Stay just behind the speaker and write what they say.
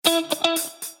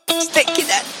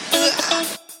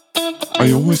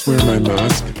I always wear my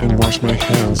mask and wash my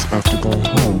hands after going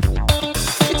home.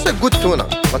 It's a good tuna,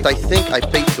 but I think I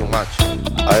paid too much.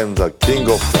 I am the king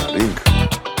of the ring.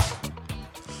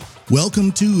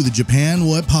 Welcome to the Japan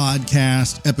What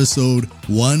Podcast, episode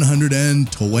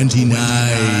 129.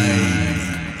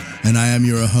 And I am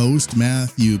your host,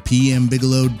 Matthew,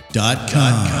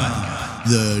 pmbigelow.com.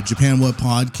 The Japan What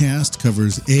Podcast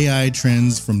covers AI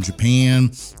trends from Japan,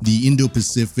 the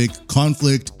Indo-Pacific,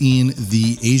 conflict in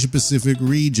the Asia-Pacific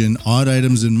region, odd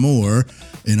items, and more.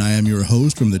 And I am your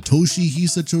host from the Toshi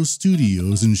Hisacho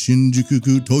Studios in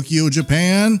Shinjuku, Tokyo,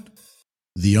 Japan,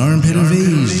 the armpit of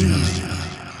Asia.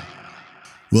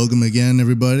 Welcome again,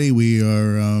 everybody. We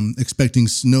are expecting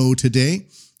snow today,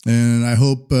 and I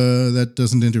hope that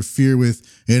doesn't interfere with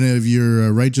any of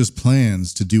your righteous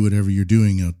plans to do whatever you're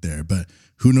doing out there. But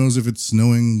who knows if it's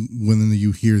snowing when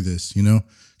you hear this, you know?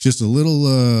 Just a little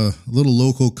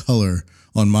local color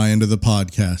on my end of the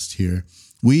podcast here.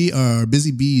 We are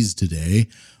busy bees today.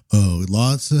 Oh,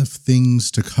 lots of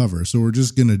things to cover. So we're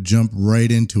just going to jump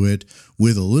right into it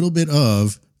with a little bit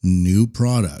of new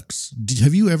products.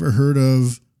 Have you ever heard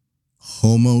of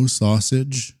Homo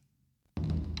sausage?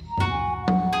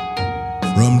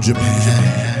 From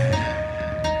Japan.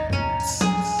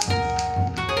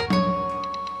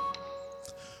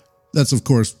 That's, of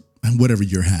course, whatever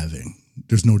you're having.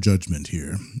 There's no judgment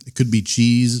here. It could be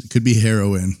cheese, it could be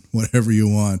heroin, whatever you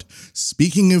want.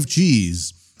 Speaking of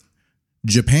cheese,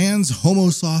 Japan's Homo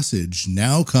sausage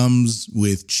now comes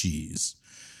with cheese.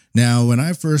 Now, when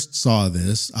I first saw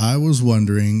this, I was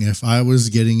wondering if I was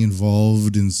getting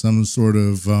involved in some sort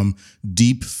of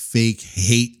deep fake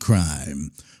hate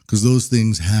crime, because those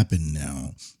things happen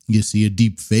now. You see a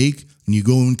deep fake and you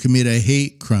go and commit a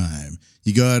hate crime.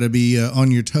 You got to be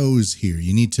on your toes here.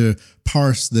 You need to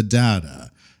parse the data.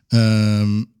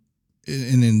 And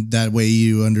in that way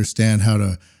you understand how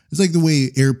to, it's like the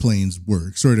way airplanes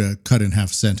work, sort of cut in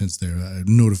half sentence there, a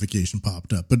notification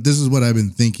popped up. But this is what I've been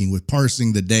thinking with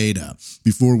parsing the data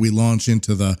before we launch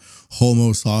into the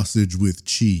Homo sausage with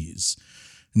cheese.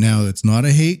 Now, it's not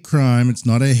a hate crime. It's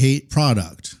not a hate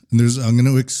product. And I'm going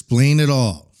to explain it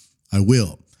all. I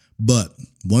will. But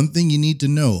one thing you need to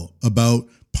know about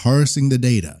parsing the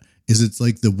data is it's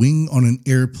like the wing on an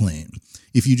airplane.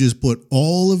 If you just put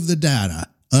all of the data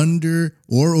under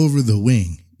or over the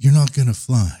wing, you're not going to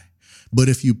fly. But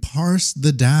if you parse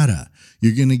the data,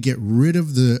 you're going to get rid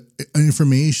of the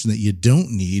information that you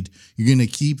don't need. You're going to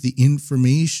keep the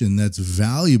information that's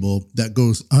valuable that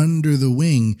goes under the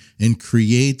wing and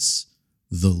creates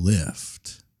the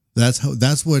lift.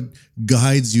 That's what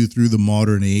guides you through the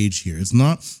modern age here. It's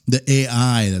not the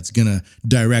AI that's going to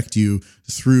direct you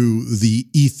through the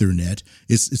Ethernet.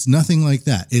 It's nothing like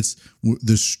that. It's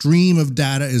the stream of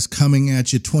data is coming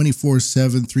at you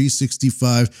 24/7,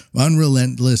 365,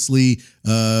 unrelentlessly,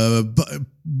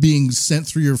 being sent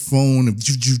through your phone.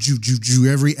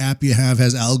 Every app you have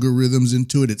has algorithms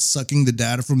into it. It's sucking the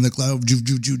data from the cloud.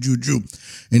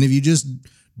 And if you just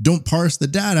don't parse the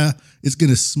data, it's going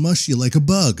to smush you like a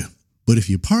bug. But if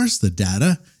you parse the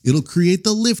data, it'll create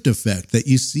the lift effect that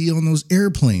you see on those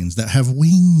airplanes that have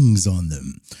wings on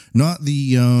them. Not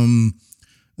the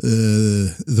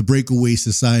breakaway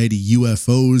society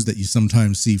UFOs that you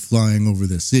sometimes see flying over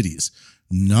the cities.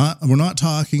 We're not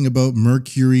talking about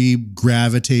mercury,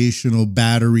 gravitational,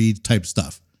 battery type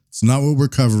stuff. It's not what we're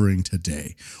covering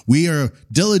today. We are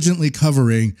diligently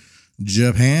covering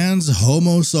Japan's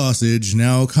Homo sausage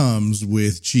now comes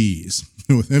with cheese,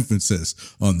 with emphasis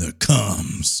on the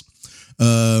comes.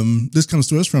 This comes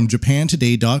to us from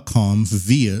japantoday.com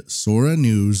via Sora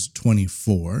News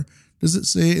 24. Does it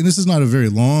say, and this is not a very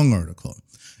long article,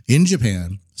 in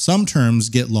Japan, some terms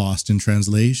get lost in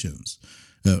translation,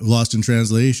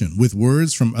 with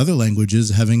words from other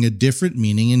languages having a different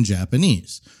meaning in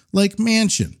Japanese, like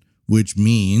mansion, which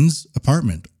means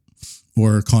apartment,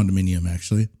 or condominium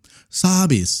actually.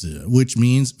 Sabis, which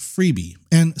means freebie,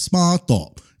 and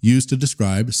smarto, used to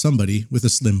describe somebody with a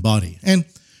slim body and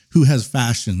who has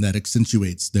fashion that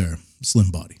accentuates their slim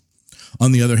body.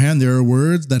 On the other hand, there are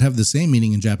words that have the same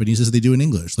meaning in Japanese as they do in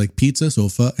English, like pizza,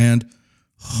 sofa, and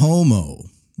homo,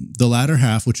 the latter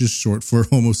half, which is short for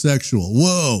homosexual.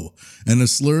 Whoa! And a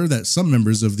slur that some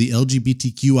members of the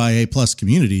LGBTQIA+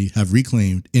 community have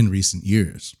reclaimed in recent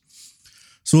years.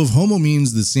 So if homo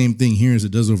means the same thing here as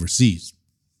it does overseas,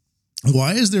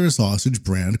 why is there a sausage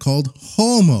brand called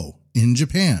Homo in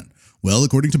Japan? Well,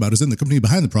 according to Madison, the company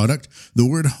behind the product, the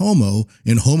word homo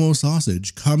in homo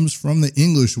sausage comes from the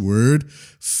English word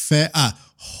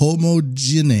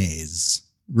homogenes,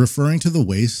 referring to the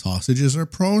way sausages are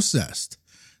processed.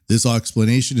 This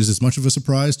explanation is as much of a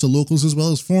surprise to locals as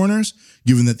well as foreigners,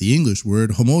 given that the English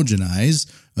word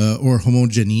homogenize or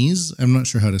homogenize, I'm not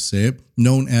sure how to say it,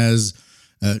 known as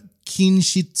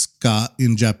kinshitsuka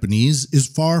in Japanese, is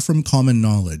far from common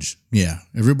knowledge. Yeah,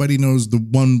 everybody knows the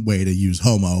one way to use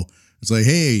homo. It's like,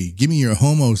 hey, give me your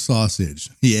homo sausage.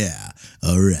 Yeah,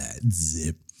 all right,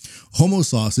 zip. Homo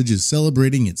Sausage is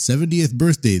celebrating its 70th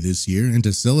birthday this year, and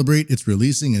to celebrate, it's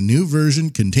releasing a new version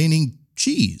containing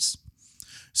cheese.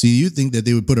 See, you'd think that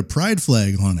they would put a pride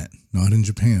flag on it. Not in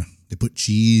Japan. They put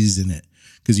cheese in it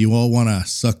because you all want to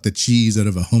suck the cheese out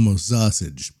of a Homo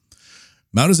Sausage.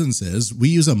 Madison says, we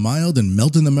use a mild and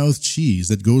melt-in-the-mouth cheese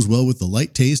that goes well with the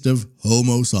light taste of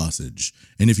Homo Sausage.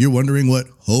 And if you're wondering what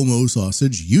Homo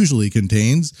Sausage usually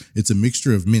contains, it's a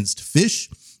mixture of minced fish,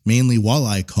 mainly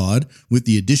walleye cod, with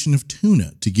the addition of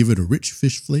tuna to give it a rich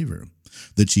fish flavor.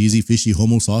 The cheesy, fishy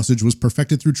Homo Sausage was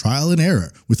perfected through trial and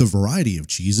error, with a variety of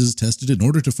cheeses tested in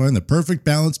order to find the perfect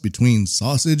balance between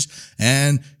sausage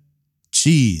and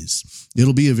cheese.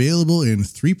 It'll be available in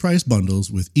 3 price bundles,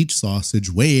 with each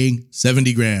sausage weighing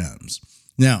 70 grams.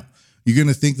 Now, you're going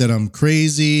to think that I'm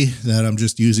crazy, that I'm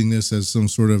just using this as some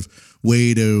sort of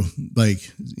way to,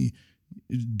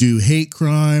 do hate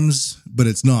crimes, but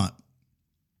it's not.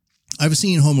 I've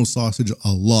seen Homo Sausage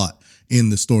a lot in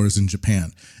the stores in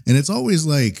Japan, and it's always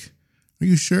like, are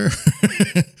you sure?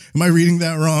 Am I reading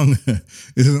that wrong?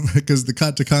 Because the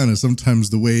katakana, sometimes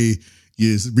the way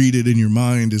you read it in your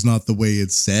mind is not the way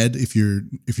it's said. If you're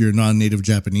a non-native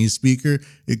Japanese speaker,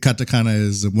 katakana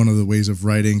is one of the ways of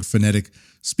writing phonetic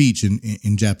speech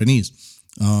in Japanese.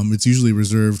 It's usually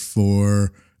reserved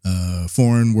for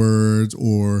foreign words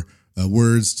or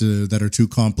words that are too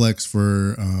complex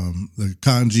for the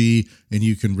kanji, and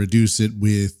you can reduce it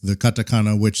with the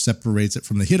katakana, which separates it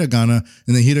from the hiragana,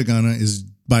 and the hiragana is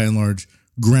by and large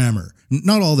grammar.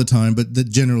 Not all the time, but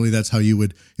generally that's how you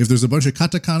would, if there's a bunch of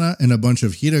katakana and a bunch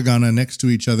of hiragana next to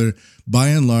each other, by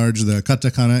and large the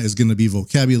katakana is going to be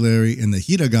vocabulary and the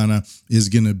hiragana is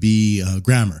going to be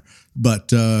grammar.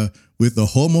 But with the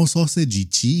Homo Sausage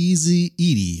cheese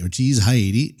iri or cheese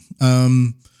hairi,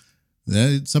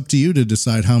 it's up to you to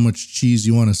decide how much cheese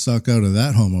you want to suck out of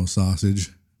that Homo Sausage.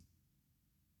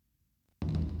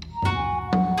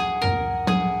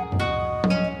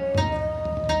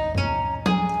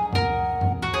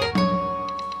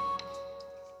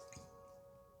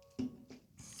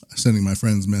 Sending my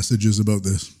friends messages about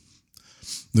this.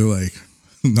 They're like,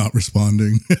 not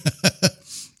responding.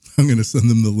 I'm going to send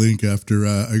them the link after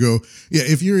I go. Yeah,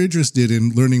 if you're interested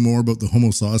in learning more about the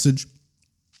Homo Sausage,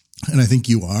 and I think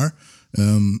you are,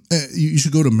 you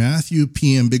should go to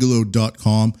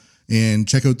MatthewPMBigelow.com and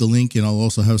check out the link, and I'll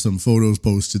also have some photos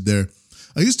posted there.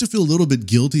 I used to feel a little bit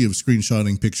guilty of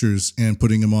screenshotting pictures and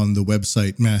putting them on the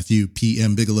website,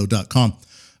 MatthewPMBigelow.com,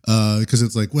 because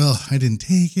it's like, well, I didn't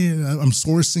take it. I'm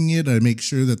sourcing it. I make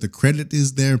sure that the credit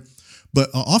is there. But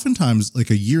oftentimes, like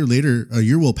a year later, a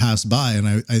year will pass by, and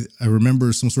I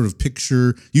remember some sort of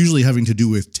picture, usually having to do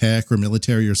with tech or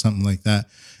military or something like that.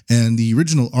 And the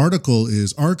original article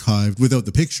is archived without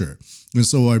the picture. And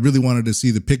so I really wanted to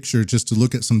see the picture just to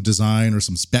look at some design or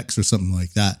some specs or something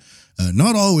like that.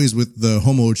 Not always with the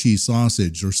Homo cheese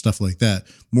sausage or stuff like that.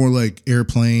 More like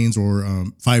airplanes or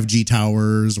 5G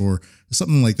towers or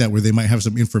something like that, where they might have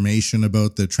some information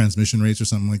about the transmission rates or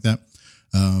something like that.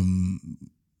 And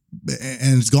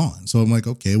it's gone. So I'm like,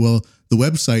 okay, well, the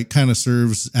website kind of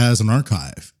serves as an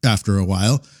archive after a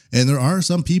while. And there are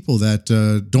some people that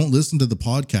don't listen to the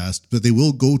podcast, but they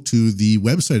will go to the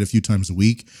website a few times a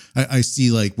week. I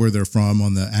see like where they're from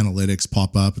on the analytics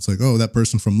pop up. It's like, oh, that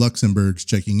person from Luxembourg's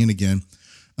checking in again.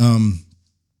 And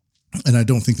I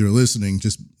don't think they're listening.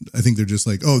 I think they're just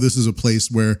like, oh, this is a place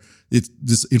where it's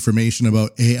this information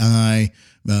about AI,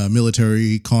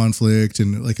 military conflict,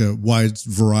 and like a wide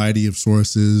variety of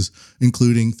sources,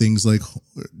 including things like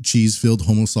cheese-filled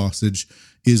Homo Sausage,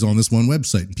 is on this one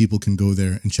website, and people can go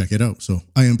there and check it out. So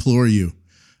I implore you,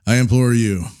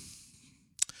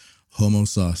 Homo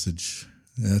Sausage.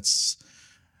 There's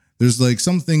like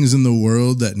some things in the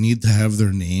world that need to have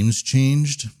their names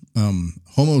changed.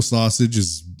 Homo Sausage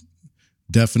is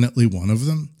definitely one of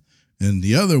them. And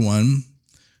the other one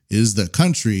is the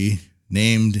country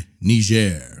named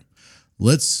Niger.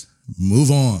 Let's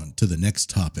move on to the next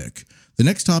topic. The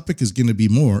next topic is going to be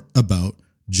more about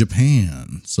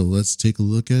Japan. So let's take a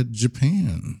look at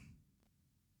Japan.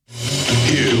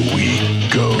 Here we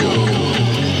go.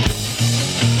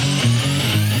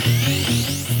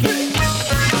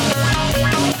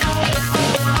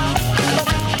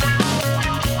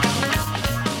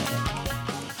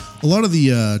 A lot of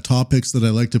the topics that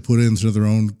I like to put into their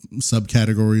own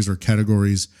subcategories or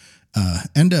categories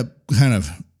end up kind of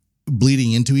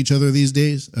bleeding into each other these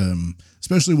days,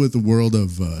 especially with the world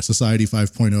of Society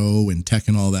 5.0 and tech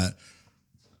and all that.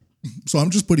 So I'm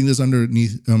just putting this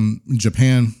underneath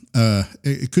Japan.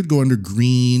 It could go under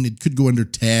green. It could go under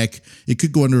tech. It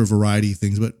could go under a variety of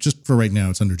things, but just for right now,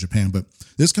 it's under Japan. But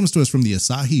this comes to us from the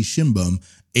Asahi Shimbun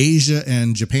Asia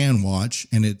and Japan Watch,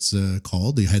 and it's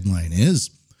called, the headline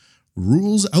is,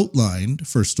 Rules Outlined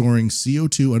for Storing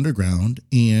CO2 Underground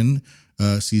in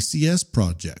CCS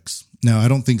Projects. Now, I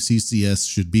don't think CCS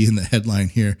should be in the headline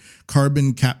here.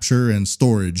 Carbon capture and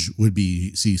storage would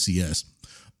be CCS.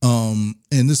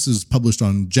 And this is published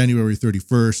on January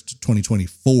 31st,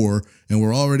 2024, and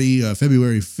we're already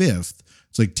February 5th.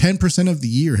 It's like 10% of the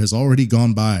year has already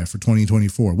gone by for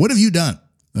 2024. What have you done?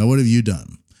 What have you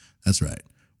done? That's right.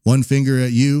 One finger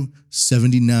at you,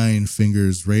 79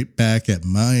 fingers right back at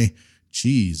my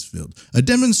cheese field. A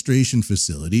demonstration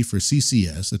facility for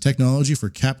CCS, a technology for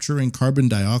capturing carbon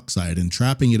dioxide and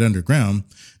trapping it underground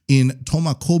in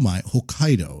Tomakomai,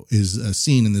 Hokkaido, is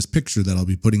seen in this picture that I'll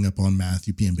be putting up on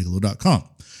MatthewPMBigelow.com.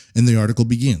 And the article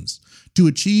begins. To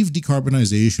achieve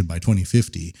decarbonization by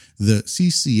 2050, the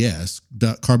CCS,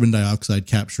 Carbon Dioxide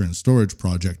Capture and Storage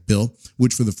Project Bill,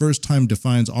 which for the first time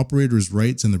defines operators'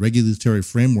 rights and the regulatory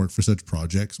framework for such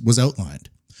projects, was outlined.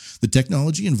 The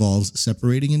technology involves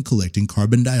separating and collecting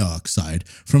carbon dioxide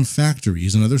from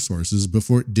factories and other sources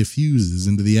before it diffuses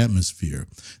into the atmosphere,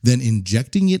 then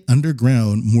injecting it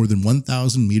underground more than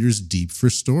 1,000 meters deep for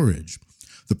storage.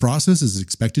 The process is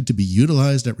expected to be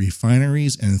utilized at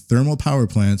refineries and thermal power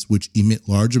plants which emit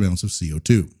large amounts of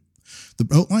CO2. The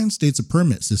outline states a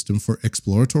permit system for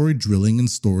exploratory drilling and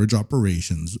storage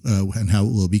operations and how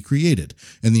it will be created,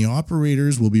 and the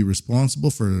operators will be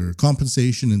responsible for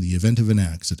compensation in the event of an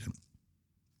accident.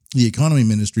 The Economy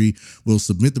Ministry will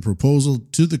submit the proposal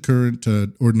to the current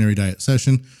Ordinary Diet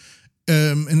session,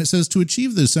 and it says to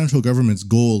achieve the central government's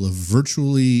goal of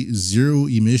virtually zero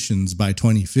emissions by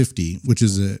 2050, which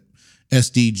is a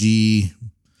SDG,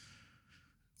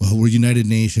 well, we're United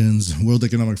Nations, World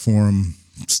Economic Forum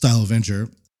style venture.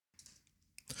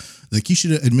 The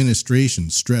Kishida administration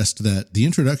stressed that the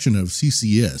introduction of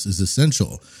CCS is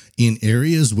essential in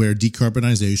areas where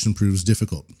decarbonization proves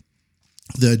difficult.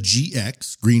 The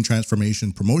GX, Green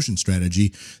Transformation Promotion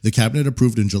Strategy, the cabinet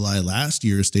approved in July last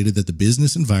year, stated that the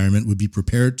business environment would be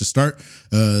prepared to start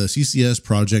CCS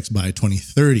projects by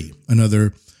 2030,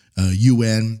 another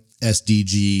UN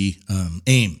SDG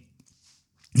aim.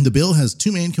 The bill has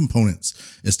two main components: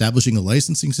 establishing a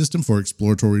licensing system for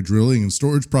exploratory drilling and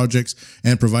storage projects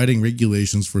and providing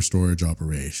regulations for storage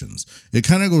operations. It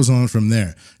kind of goes on from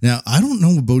there. Now, I don't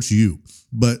know about you,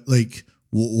 but like,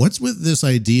 what's with this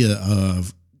idea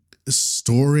of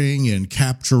storing and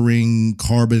capturing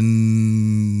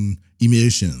carbon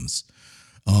emissions?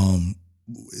 Are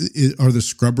the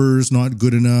scrubbers not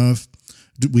good enough?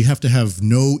 Do we have to have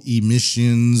no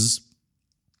emissions?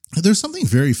 There's something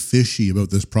very fishy about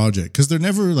this project because they're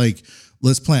never like,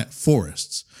 let's plant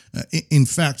forests. In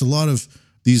fact, a lot of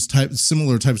these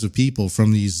similar types of people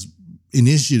from these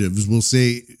initiatives will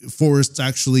say forests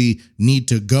actually need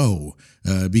to go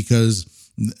because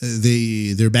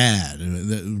they're bad.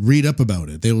 Read up about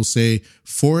it. They will say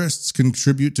forests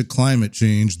contribute to climate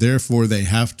change, therefore they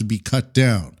have to be cut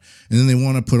down. And then they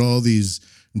want to put all these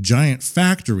giant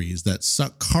factories that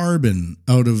suck carbon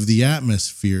out of the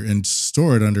atmosphere and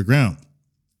store it underground.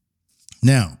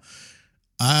 Now,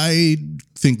 I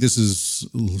think this is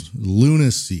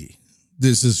lunacy.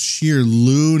 This is sheer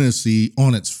lunacy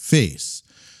on its face.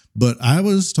 But I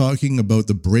was talking about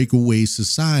the breakaway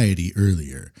society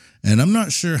earlier, and I'm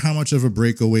not sure how much of a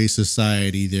breakaway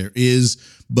society there is,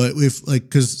 but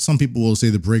because some people will say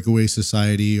the breakaway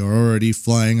society are already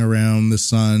flying around the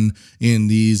sun in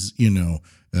these,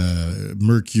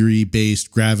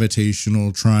 Mercury-based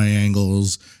gravitational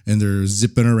triangles, and they're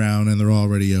zipping around and they're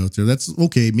already out there. That's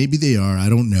okay. Maybe they are. I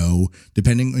don't know.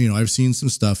 Depending, I've seen some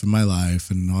stuff in my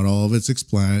life and not all of it's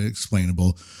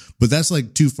explainable, but that's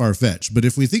like too far-fetched. But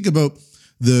if we think about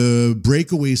the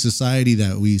breakaway society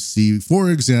that we see, for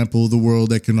example, the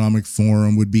World Economic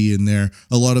Forum would be in there.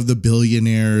 A lot of the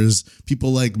billionaires,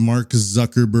 people like Mark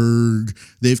Zuckerberg,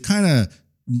 they've kind of,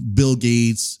 Bill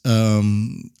Gates,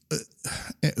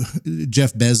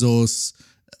 Jeff Bezos,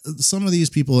 some of these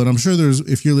people, and I'm sure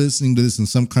if you're listening to this in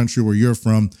some country where you're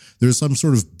from, there's some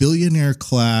sort of billionaire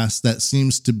class that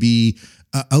seems to be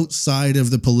outside of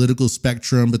the political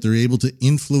spectrum, but they're able to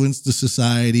influence the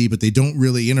society, but they don't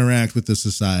really interact with the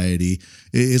society.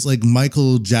 It's like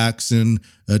Michael Jackson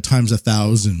times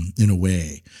 1,000 in a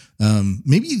way.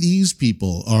 Maybe these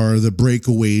people are the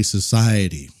breakaway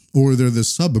society. or they're the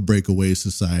sub-breakaway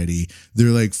society. They're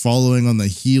like following on the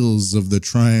heels of the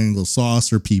triangle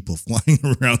saucer people flying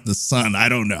around the sun. I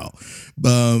don't know.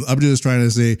 I'm just trying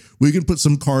to say we can put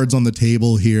some cards on the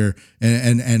table here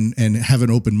and have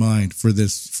an open mind for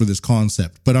this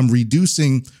concept. But I'm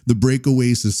reducing the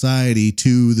breakaway society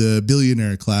to the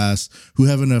billionaire class who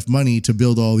have enough money to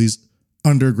build all these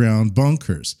underground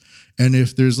bunkers. And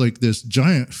if there's like this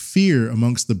giant fear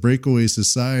amongst the breakaway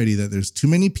society that there's too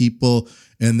many people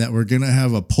and that we're going to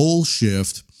have a pole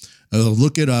shift,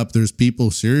 look it up. There's people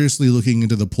seriously looking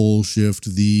into the pole shift,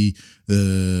 where,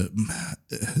 the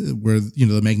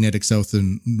magnetic south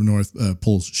and north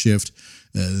poles shift,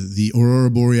 the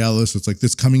aurora borealis. It's like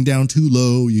this coming down too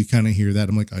low. You kind of hear that.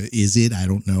 I'm like, is it? I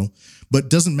don't know. But it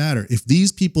doesn't matter. If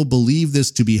these people believe this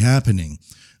to be happening,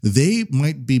 they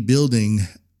might be building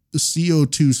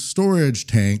CO2 storage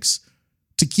tanks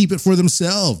to keep it for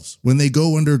themselves when they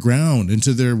go underground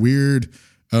into their weird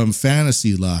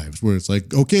fantasy lives where it's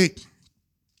like, okay,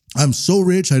 I'm so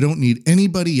rich, I don't need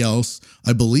anybody else.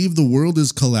 I believe the world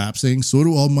is collapsing. So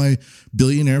do all my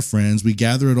billionaire friends. We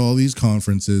gather at all these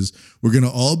conferences. We're going to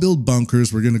all build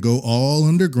bunkers. We're going to go all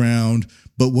underground.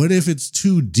 But what if it's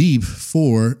too deep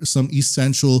for some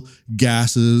essential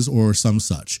gases or some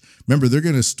such? Remember, they're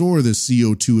going to store this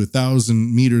CO2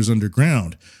 1,000 meters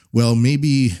underground. Well,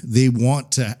 maybe they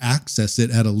want to access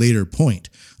it at a later point,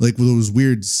 like those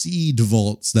weird seed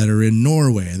vaults that are in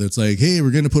Norway. That's like, hey,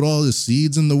 we're going to put all the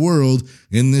seeds in the world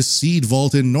in this seed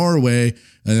vault in Norway.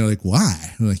 And they're like,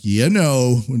 why? They're like,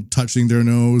 touching their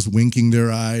nose, winking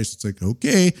their eyes. It's like,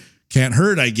 okay, can't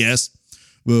hurt, I guess.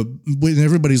 But when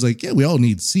everybody's like, yeah, we all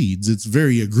need seeds, it's a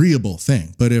very agreeable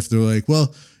thing. But if they're like,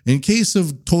 well, in case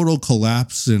of total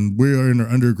collapse and we're in our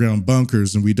underground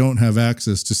bunkers and we don't have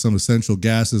access to some essential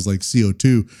gases like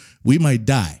CO2, we might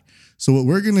die. So what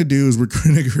we're going to do is we're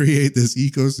going to create this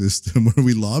ecosystem where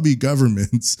we lobby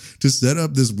governments to set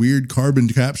up this weird carbon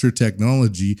capture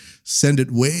technology, send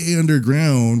it way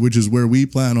underground, which is where we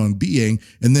plan on being,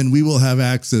 and then we will have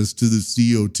access to the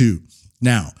CO2.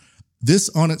 Now,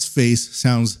 this on its face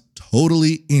sounds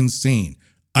totally insane.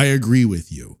 I agree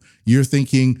with you. You're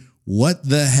thinking, what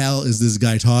the hell is this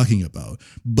guy talking about?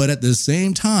 But at the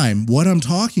same time, what I'm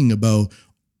talking about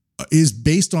is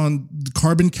based on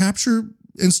carbon capture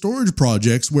and storage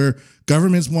projects where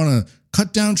governments want to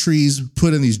cut down trees,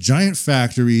 put in these giant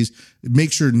factories,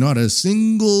 make sure not a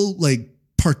single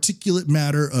particulate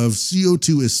matter of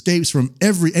CO2 escapes from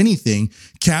anything,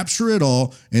 capture it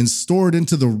all and store it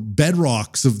into the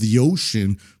bedrocks of the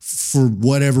ocean for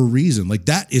whatever reason. Like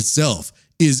that itself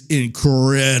is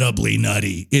incredibly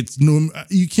nutty.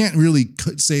 You can't really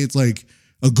say it's like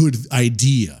a good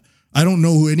idea. I don't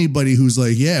know anybody who's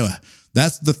like, yeah,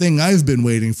 that's the thing I've been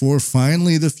waiting for.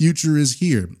 Finally, the future is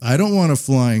here. I don't want a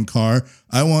flying car.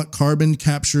 I want carbon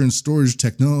capture and storage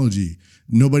technology.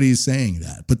 Nobody's saying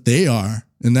that, but they are.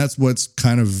 And that's what's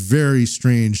kind of very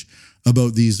strange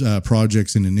about these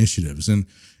projects and initiatives. And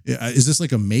is this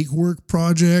like a make work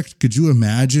project? Could you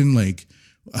imagine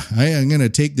I'm going to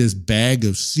take this bag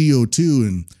of CO2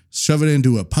 and shove it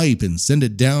into a pipe and send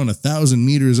it down 1,000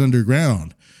 meters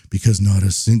underground because not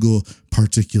a single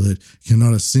particulate,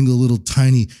 not a single little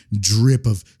tiny drip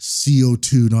of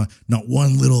CO2, not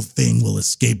one little thing will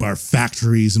escape our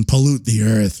factories and pollute the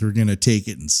earth. We're going to take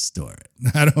it and store it.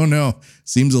 I don't know.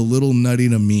 Seems a little nutty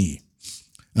to me.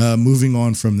 Moving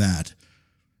on from that.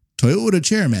 Toyota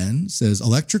chairman says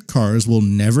electric cars will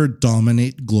never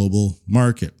dominate global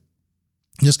market.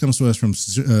 This comes to us from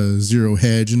Zero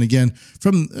Hedge. And again,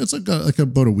 it's like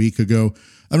about a week ago.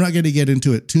 I'm not going to get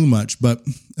into it too much, but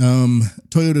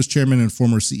Toyota's chairman and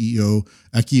former CEO,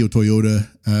 Akio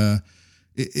Toyoda,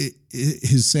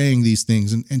 is saying these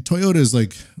things. And Toyota is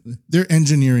they're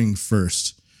engineering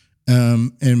first.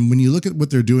 And when you look at what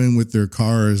they're doing with their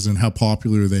cars and how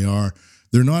popular they are,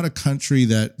 they're not a country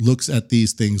that looks at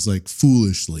these things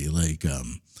foolishly.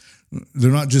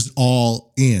 They're not just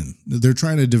all in. They're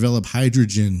trying to develop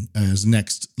hydrogen as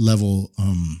next level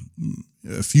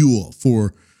fuel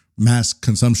for mass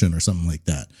consumption or something like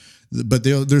that. But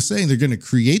they're saying they're going to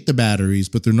create the batteries,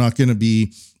 but they're not going to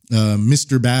be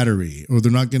Mr. Battery, or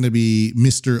they're not going to be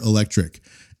Mr. Electric.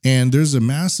 And there's a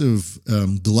massive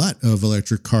glut of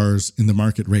electric cars in the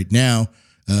market right now.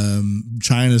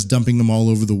 China's dumping them all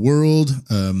over the world,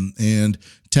 and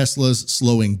Tesla's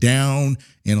slowing down.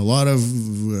 And a lot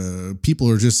of people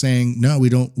are just saying, no, we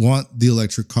don't want the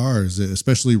electric cars,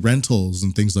 especially rentals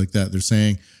and things like that. They're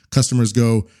saying customers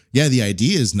go, yeah, the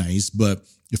idea is nice, but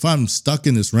if I'm stuck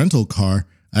in this rental car,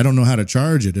 I don't know how to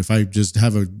charge it. If I just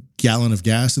have a gallon of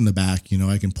gas in the back,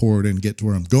 I can pour it in and get to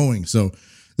where I'm going. So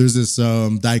there's this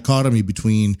dichotomy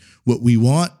between what we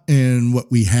want and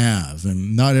what we have.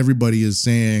 And not everybody is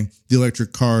saying the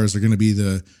electric cars are going to be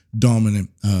the dominant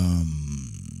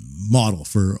model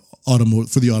for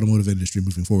the automotive industry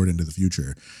moving forward into the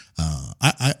future.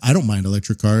 I don't mind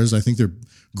electric cars. I think they're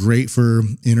great for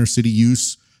inner city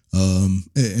use, and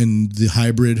the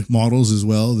hybrid models as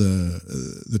well.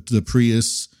 The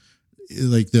Prius,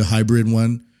 like the hybrid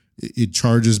one, it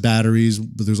charges batteries,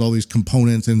 but there's all these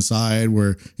components inside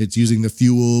where it's using the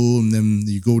fuel, and then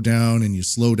you go down and you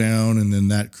slow down, and then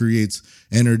that creates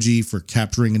energy for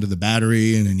capturing into the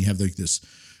battery, and then you have like this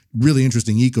really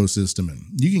interesting ecosystem,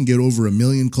 and you can get over 1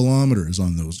 million kilometers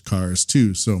on those cars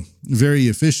too. So very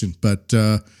efficient. But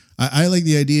I like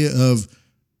the idea of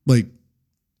like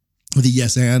the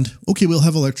yes and. Okay, we'll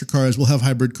have electric cars, we'll have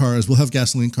hybrid cars, we'll have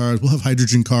gasoline cars, we'll have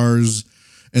hydrogen cars,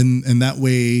 and that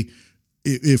way,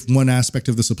 if one aspect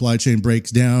of the supply chain breaks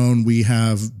down, we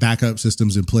have backup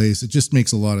systems in place. It just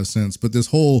makes a lot of sense. But this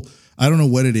whole, I don't know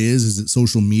what it is. Is it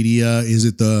social media? Is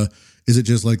it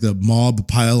just like the mob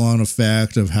pile-on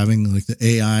effect of having like the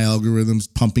AI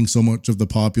algorithms pumping so much of the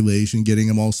population, getting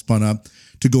them all spun up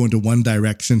to go into one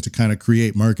direction to kind of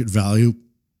create market value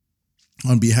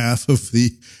on behalf of the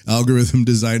algorithm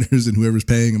designers and whoever's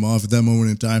paying them off at that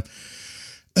moment in time?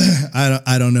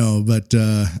 I don't know, but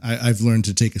I've learned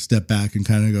to take a step back and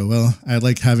kind of go, well, I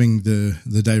like having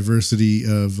the diversity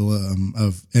of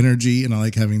energy, and I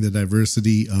like having the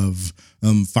diversity of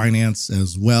finance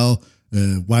as well.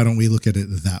 Why don't we look at it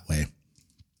that way?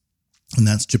 And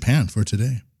that's Japan for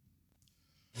today.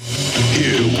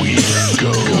 Here we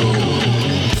go.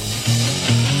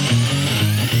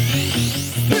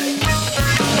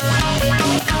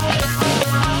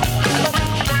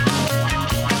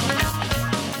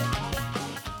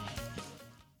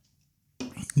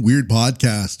 Weird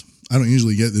podcast. I don't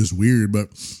usually get this weird, but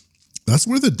that's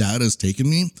where the data has taken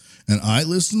me, and I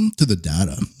listen to the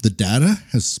data. The data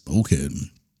has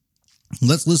spoken.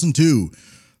 Let's listen to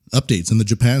updates in the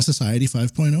Japan Society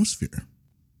 5.0 sphere.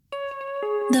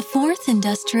 The fourth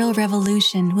industrial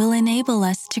revolution will enable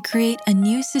us to create a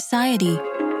new society.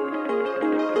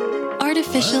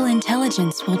 Artificial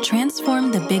intelligence will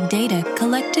transform the big data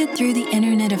collected through the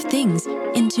Internet of Things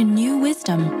into new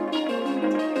wisdom.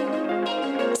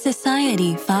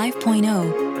 Society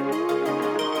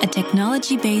 5.0, a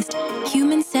technology-based,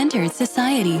 human-centered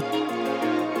society.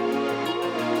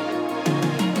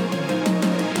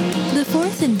 The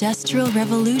fourth industrial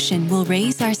revolution will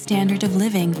raise our standard of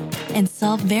living and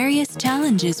solve various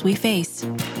challenges we face.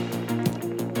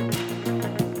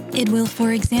 It will,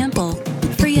 for example,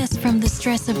 free us from the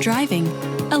stress of driving,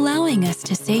 allowing us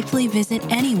to safely visit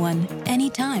anyone,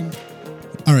 anytime.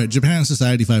 All right, Japan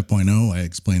Society 5.0, I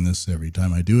explain this every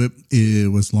time I do it.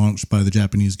 It was launched by the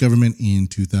Japanese government in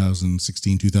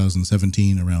 2016,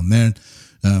 2017, around then,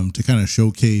 to kind of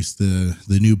showcase the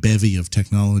new bevy of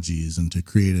technologies and to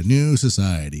create a new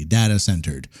society,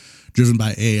 data-centered, driven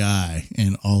by AI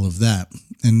and all of that.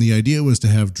 And the idea was to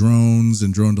have drones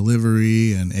and drone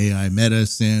delivery and AI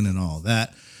medicine and all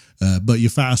that. But you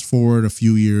fast forward a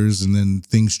few years and then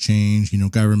things change,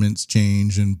 governments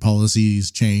change and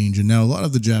policies change. And now a lot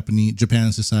of the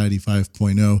Japan Society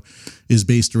 5.0 is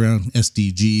based around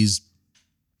SDGs.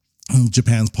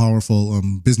 Japan's powerful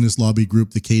business lobby group,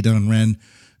 the Keidanren,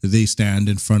 they stand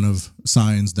in front of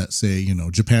signs that say,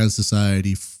 Japan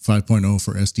Society 5.0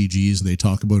 for SDGs. They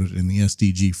talk about it in the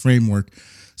SDG framework.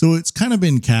 So it's kind of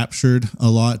been captured a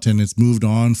lot, and it's moved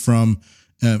on from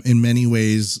in many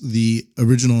ways, the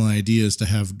original idea is to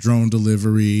have drone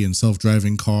delivery and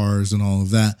self-driving cars and all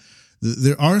of that.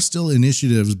 There are still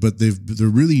initiatives, but they're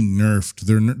really nerfed.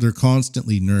 They're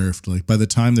constantly nerfed. Like by the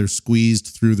time they're squeezed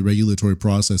through the regulatory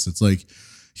process, it's like,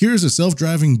 here's a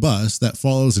self-driving bus that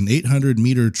follows an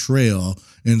 800-meter trail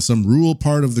in some rural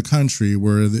part of the country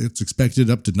where it's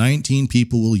expected up to 19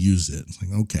 people will use it. It's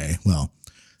like, okay, well,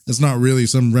 that's not really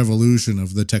some revolution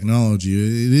of the technology.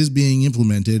 It is being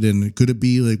implemented, and could it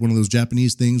be like one of those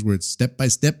Japanese things where it's step by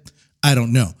step? I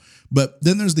don't know. But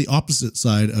then there's the opposite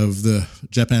side of the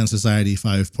Japan Society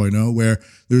 5.0, where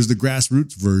there's the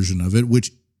grassroots version of it,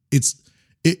 which it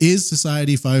is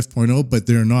Society 5.0, but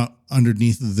they're not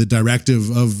underneath the directive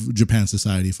of Japan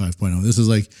Society 5.0. This is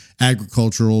like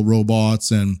agricultural robots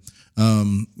and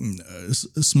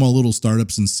small little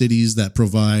startups in cities that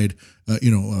provide,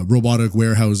 robotic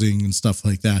warehousing and stuff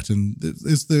like that. And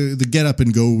it's the get up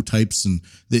and go types, and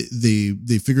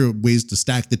they figure out ways to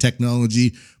stack the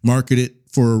technology, market it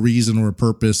for a reason or a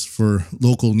purpose for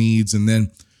local needs, and then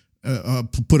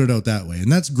put it out that way. And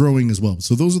that's growing as well.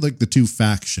 So those are like the two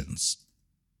factions.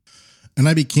 And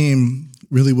I became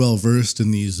really well versed in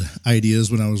these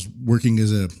ideas when I was working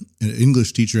as an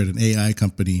English teacher at an AI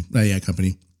company,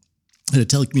 at a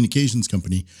telecommunications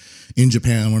company in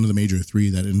Japan, one of the major three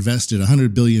that invested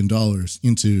 $100 billion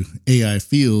into AI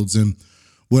fields. And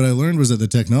what I learned was that the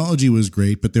technology was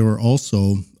great, but there were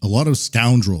also a lot of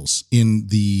scoundrels in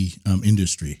the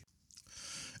industry.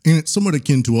 And it's somewhat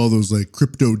akin to all those like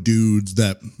crypto dudes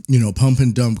that, pump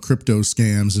and dump crypto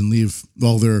scams and leave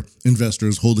all their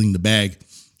investors holding the bag.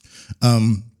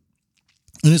 And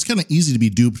it's kind of easy to be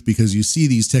duped because you see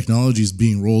these technologies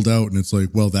being rolled out and it's like,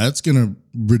 well, that's going to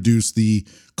reduce the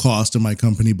cost of my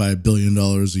company by $1 billion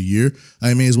a year.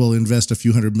 I may as well invest a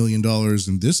few $100 million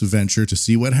in this venture to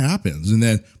see what happens. And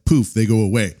then poof, they go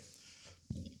away.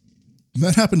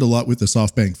 That happened a lot with the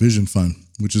SoftBank Vision Fund,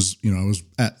 which is, I was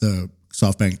at the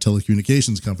SoftBank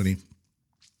telecommunications company,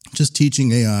 just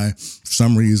teaching AI for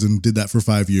some reason, did that for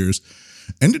 5 years.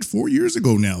 Ended 4 years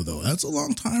ago now, though. That's a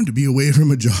long time to be away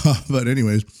from a job. But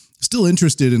anyways, still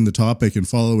interested in the topic and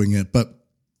following it. But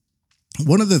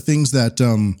one of the things that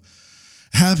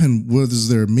happened was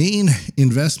their main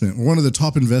investment, or one of the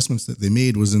top investments that they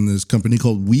made was in this company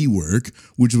called WeWork,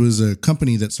 which was a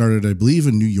company that started, I believe,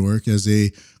 in New York as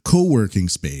a co-working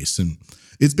space. And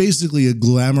it's basically a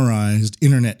glamorized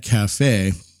internet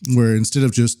cafe where instead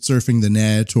of just surfing the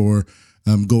net or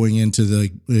going into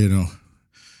the,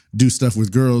 do stuff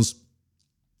with girls,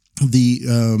 the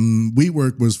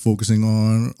WeWork was focusing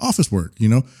on office work.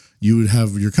 You would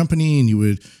have your company and you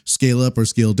would scale up or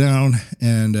scale down,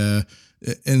 and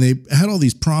they had all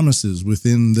these promises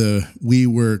within the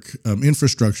WeWork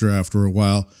infrastructure after a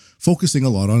while, focusing a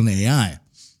lot on AI.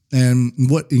 And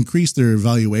what increased their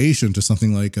valuation to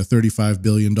something like a $35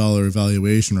 billion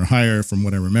valuation or higher, from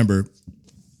what I remember,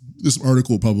 this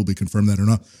article will probably confirm that or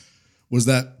not, was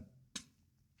that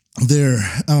their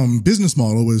business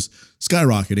model was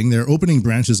skyrocketing. They're opening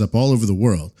branches up all over the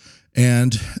world.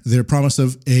 And their promise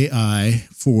of AI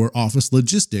for office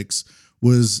logistics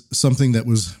was something that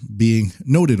was being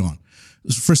noted on.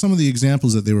 For some of the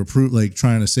examples that they were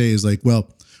trying to say is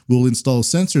we'll install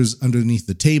sensors underneath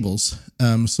the tables.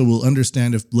 So we'll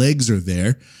understand if legs are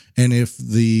there. And if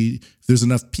there's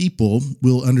enough people,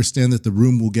 we'll understand that the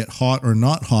room will get hot or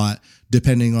not hot,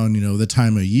 depending on, the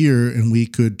time of year. And we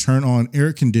could turn on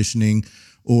air conditioning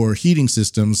or heating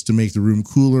systems to make the room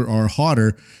cooler or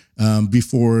hotter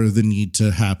before the need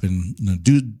to happen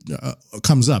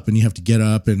comes up and you have to get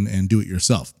up and do it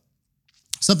yourself.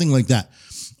 Something like that.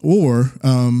 Or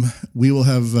we will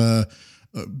have...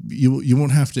 You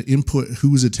won't have to input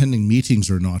who's attending meetings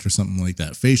or not, or something like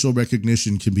that. Facial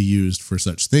recognition can be used for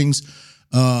such things.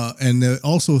 And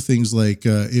also things like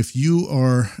if you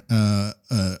are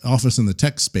office in the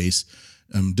tech space,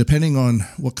 depending on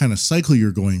what kind of cycle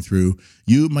you're going through,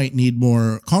 you might need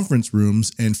more conference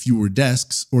rooms and fewer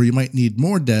desks, or you might need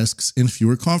more desks and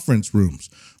fewer conference rooms.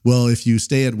 Well, if you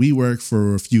stay at WeWork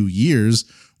for a few years,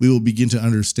 we will begin to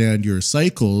understand your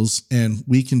cycles, and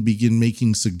we can begin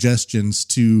making suggestions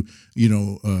to,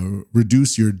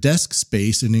 reduce your desk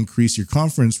space and increase your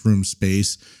conference room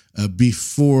space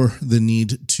before the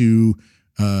need to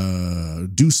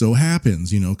do so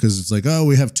happens, because it's like, oh,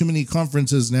 we have too many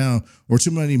conferences now or too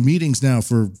many meetings now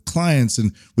for clients,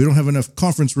 and we don't have enough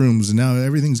conference rooms, and now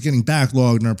everything's getting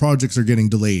backlogged and our projects are getting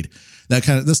delayed.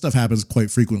 This stuff happens quite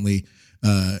frequently.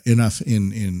 Enough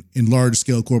in large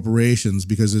scale corporations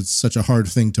because it's such a hard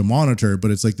thing to monitor,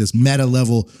 but it's like this meta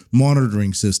level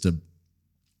monitoring system.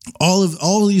 All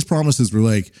of these promises were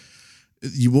like,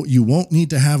 you won't need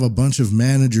to have a bunch of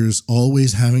managers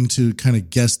always having to kind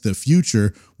of guess the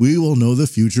future. We will know the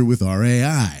future with our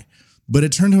AI. But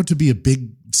it turned out to be a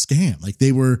big scam. Like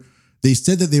they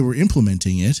said that they were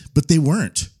implementing it, but they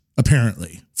weren't,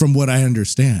 apparently, from what I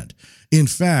understand. In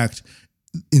fact,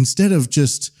 instead of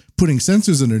just putting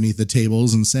sensors underneath the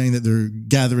tables and saying that they're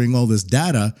gathering all this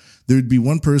data, there'd be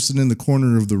one person in the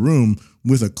corner of the room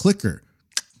with a clicker.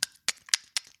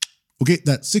 Okay,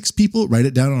 that's 6 people, write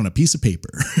it down on a piece of paper.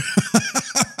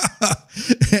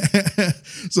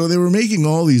 So they were making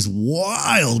all these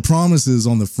wild promises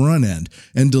on the front end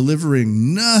and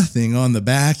delivering nothing on the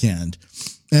back end.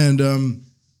 And,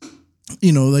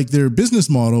 their business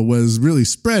model was really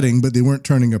spreading, but they weren't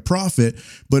turning a profit.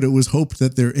 But it was hoped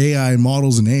that their AI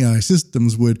models and AI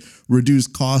systems would reduce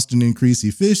cost and increase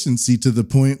efficiency to the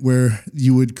point where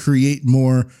you would create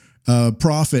more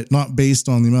profit, not based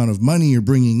on the amount of money you're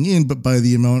bringing in, but by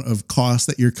the amount of cost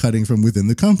that you're cutting from within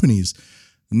the companies.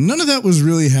 None of that was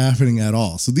really happening at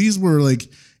all. So these were like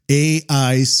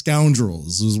AI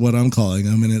scoundrels is what I'm calling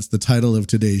them. And it's the title of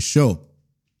today's show.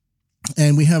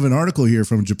 And we have an article here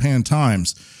from Japan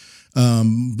Times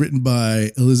written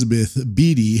by Elizabeth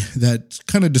Beatty that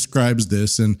kind of describes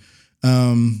this. And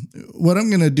what I'm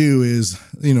going to do is,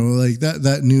 like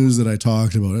that news that I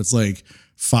talked about, it's like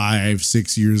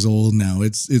 5-6 years old now.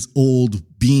 It's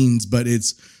old beans, but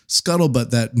it's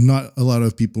scuttlebutt that not a lot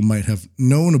of people might have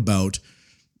known about,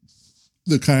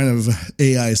 the kind of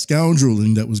AI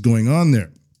scoundreling that was going on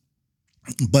there.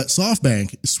 But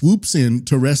SoftBank swoops in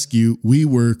to rescue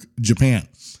WeWork Japan.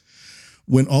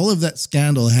 When all of that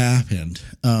scandal happened,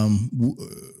 I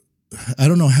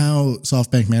don't know how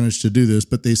SoftBank managed to do this,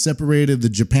 but they separated the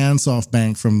Japan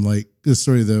SoftBank from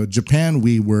the Japan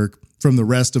WeWork from the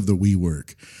rest of the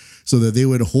WeWork, so that they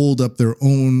would hold up their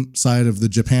own side of the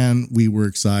Japan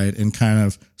WeWork side and kind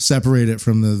of separate it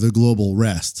from the global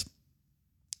rest,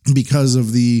 because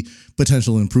of the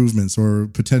potential improvements or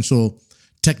potential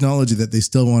technology that they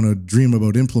still want to dream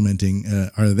about implementing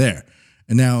are there.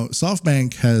 And now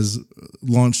SoftBank has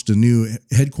launched a new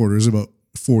headquarters about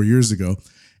 4 years ago,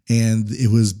 and it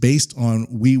was based on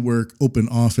WeWork open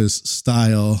office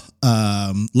style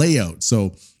layout.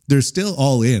 So they're still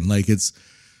all in. Like, it's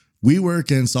WeWork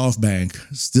and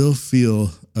SoftBank still feel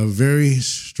a very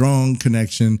strong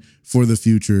connection for the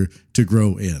future to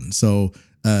grow in. So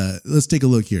let's take a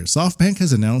look here. SoftBank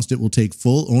has announced it will take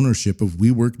full ownership of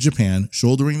WeWork Japan,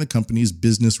 shouldering the company's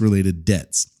business-related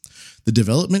debts. The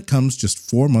development comes just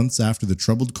 4 months after the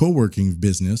troubled co-working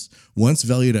business, once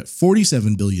valued at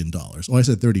 $47 billion, I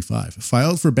said 35,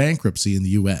 filed for bankruptcy in the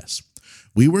U.S.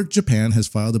 WeWork Japan has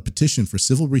filed a petition for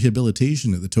civil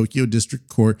rehabilitation at the Tokyo District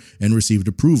Court and received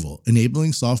approval,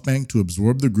 enabling SoftBank to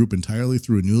absorb the group entirely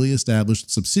through a newly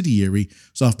established subsidiary,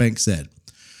 SoftBank said.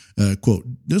 Quote,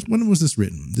 when was this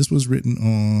written? This was written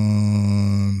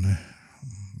on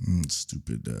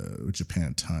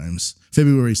Japan Times,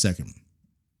 February 2nd.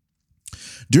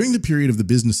 During the period of the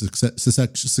business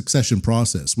succession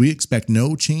process, we expect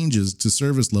no changes to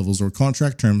service levels or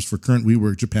contract terms for current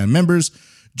WeWork Japan members,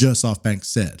 SoftBank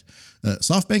said.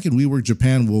 SoftBank and WeWork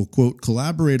Japan will, quote,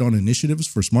 collaborate on initiatives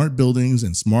for smart buildings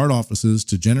and smart offices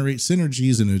to generate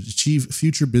synergies and achieve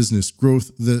future business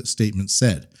growth, the statement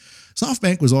said.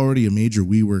 SoftBank was already a major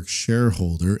WeWork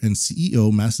shareholder, and CEO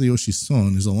Masayoshi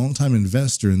Son is a longtime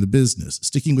investor in the business,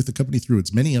 sticking with the company through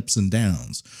its many ups and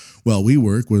downs. While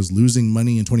WeWork was losing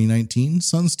money in 2019,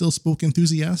 Son still spoke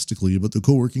enthusiastically about the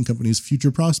co-working company's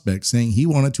future prospects, saying he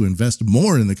wanted to invest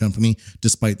more in the company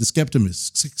despite the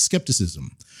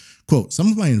skepticism. Quote,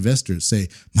 some of my investors say,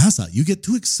 Masa, you get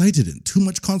too excited and too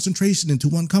much concentration into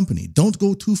one company. Don't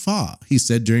go too far, he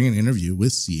said during an interview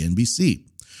with CNBC.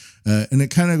 And it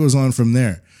kind of goes on from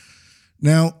there.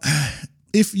 Now,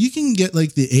 if you can get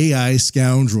like the AI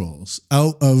scoundrels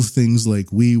out of things like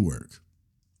WeWork,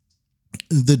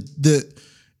 the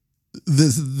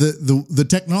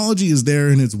technology is there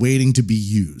and it's waiting to be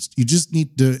used. You just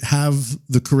need to have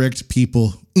the correct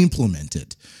people implement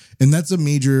it. And that's a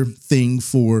major thing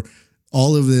for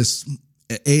all of this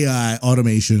AI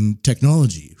automation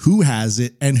technology. Who has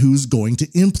it and who's going to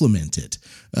implement it?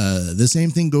 The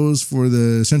same thing goes for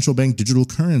the central bank digital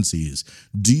currencies.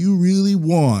 Do you really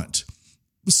want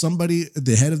somebody at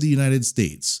the head of the United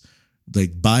States,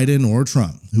 like Biden or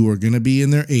Trump, who are going to be in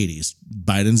their 80s?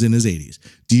 Biden's in his 80s.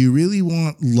 Do you really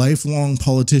want lifelong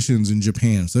politicians in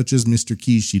Japan, such as Mr.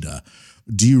 Kishida?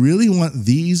 Do you really want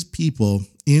these people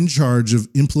in charge of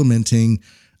implementing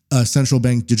a central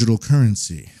bank digital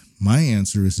currency? My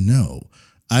answer is no.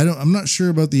 I'm not sure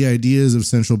about the ideas of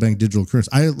central bank digital currency.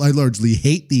 I largely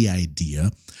hate the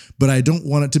idea, but I don't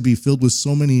want it to be filled with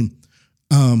so many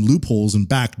loopholes and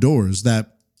backdoors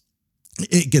that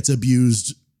it gets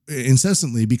abused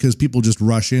incessantly because people just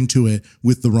rush into it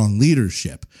with the wrong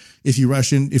leadership. If you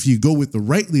go with the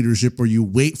right leadership, or you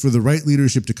wait for the right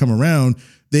leadership to come around,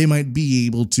 they might be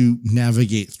able to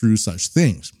navigate through such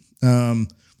things.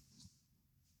 The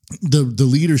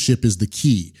leadership is the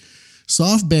key.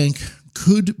 SoftBank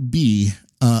could be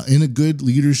in a good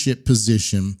leadership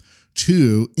position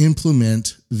to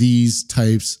implement these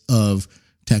types of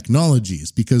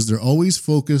technologies because they're always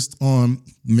focused on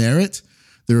merit,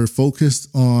 they're focused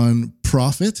on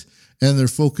profit, and they're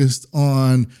focused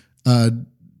on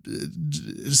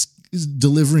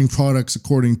delivering products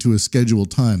according to a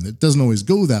scheduled time. It doesn't always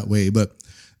go that way, but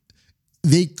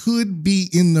they could be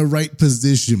in the right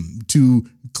position to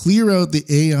clear out the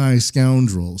AI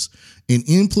scoundrels and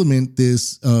implement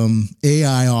this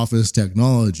AI office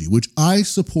technology, which I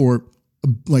support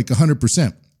like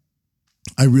 100%.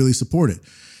 I really support it.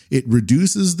 It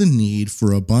reduces the need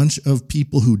for a bunch of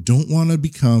people who don't want to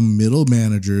become middle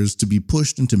managers to be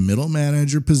pushed into middle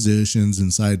manager positions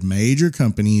inside major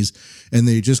companies, and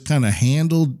they just kind of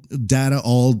handle data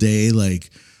all day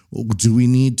like do we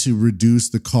need to reduce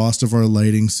the cost of our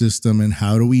lighting system, and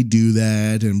how do we do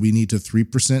that? And we need to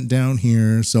 3% down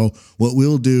here. So what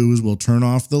we'll do is we'll turn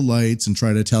off the lights and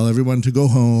try to tell everyone to go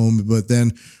home, but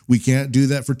then we can't do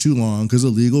that for too long because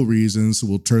of legal reasons. So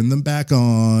we'll turn them back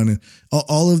on, and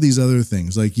all of these other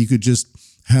things. Like you could just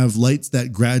have lights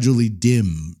that gradually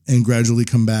dim and gradually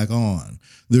come back on.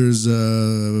 There's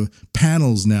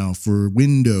panels now for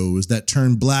windows that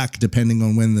turn black depending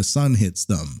on when the sun hits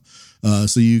them.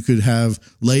 So you could have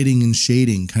lighting and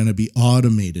shading kind of be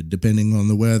automated depending on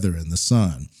the weather and the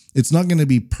sun. It's not going to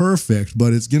be perfect,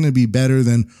 but it's going to be better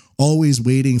than always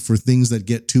waiting for things that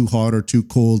get too hot or too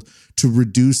cold to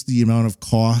reduce the amount of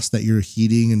cost that you're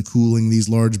heating and cooling these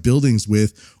large buildings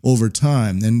with over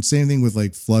time. And same thing with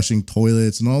like flushing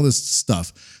toilets and all this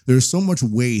stuff. There's so much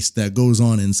waste that goes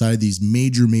on inside these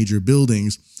major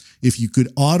buildings. If you could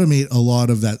automate a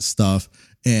lot of that stuff,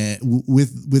 and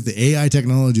with the AI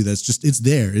technology, it's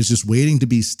there. It's just waiting to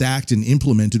be stacked and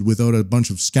implemented without a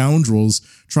bunch of scoundrels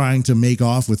trying to make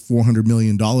off with $400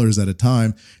 million at a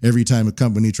time every time a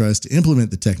company tries to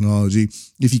implement the technology.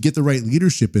 If you get the right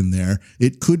leadership in there,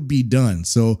 it could be done.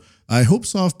 So I hope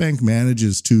SoftBank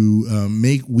manages to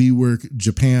make WeWork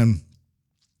Japan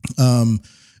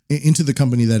into the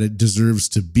company that it deserves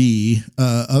to be.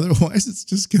 Otherwise, it's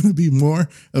just going to be more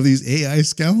of these AI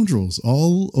scoundrels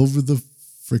all over the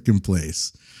freaking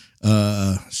place.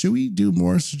 Should we do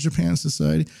more Japan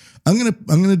Society? I'm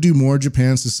gonna do more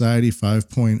Japan Society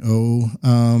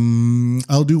 5.0.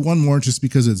 I'll do one more just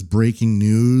because it's breaking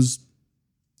news.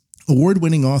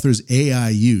 Award-winning authors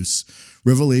AI use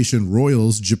revelation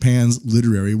roils Japan's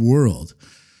literary world.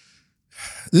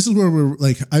 This is where we're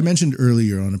like I mentioned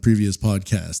earlier on a previous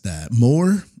podcast that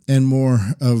more and more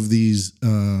of these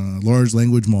large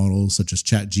language models such as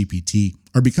ChatGPT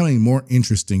are becoming more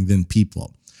interesting than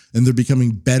people. And they're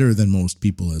becoming better than most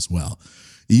people as well.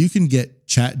 You can get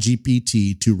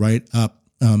ChatGPT to write up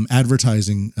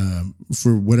advertising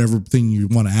for whatever thing you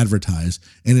want to advertise,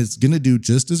 and it's going to do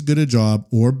just as good a job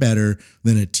or better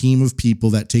than a team of people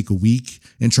that take a week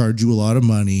and charge you a lot of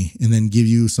money and then give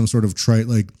you some sort of trite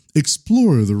like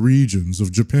explore the regions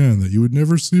of Japan that you would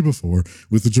never see before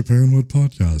with the Japan What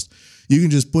podcast. You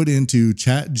can just put into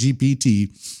ChatGPT,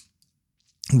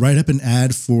 write up an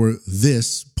ad for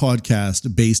this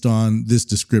podcast based on this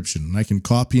description. And I can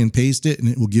copy and paste it, and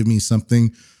it will give me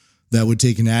something that would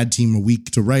take an ad team a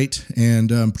week to write and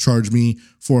charge me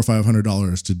 $400 or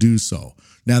 $500 to do so.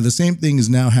 Now, the same thing is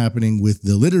now happening with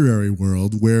the literary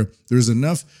world, where there's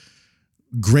enough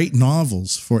great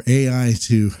novels for AI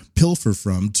to pilfer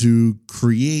from to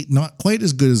create not quite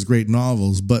as good as great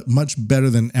novels, but much better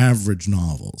than average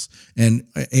novels. And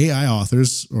AI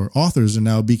authors are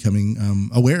now becoming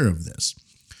aware of this.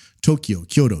 Tokyo,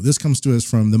 Kyoto. This comes to us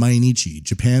from the Mainichi,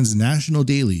 Japan's national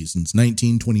daily since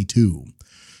 1922.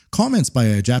 Comments by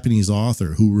a Japanese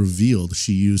author who revealed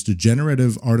she used a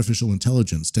generative artificial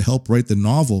intelligence to help write the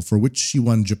novel for which she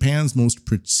won Japan's most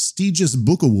prestigious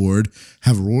book award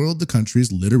have roiled the country's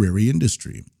literary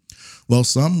industry. While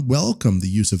some welcome the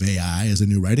use of AI as a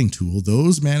new writing tool,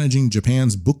 those managing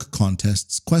Japan's book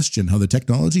contests question how the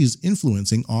technology is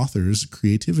influencing authors'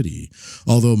 creativity,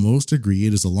 although most agree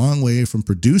it is a long way from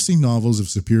producing novels of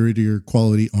superior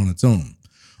quality on its own.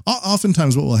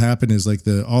 Oftentimes what will happen is like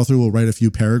the author will write a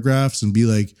few paragraphs and be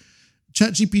like,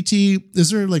 ChatGPT, is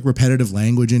there like repetitive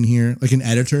language in here? Like an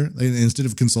editor, instead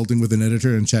of consulting with an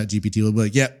editor, and ChatGPT will be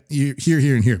like, yeah,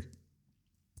 here, and here.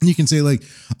 And you can say like,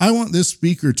 I want this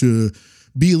speaker to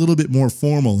be a little bit more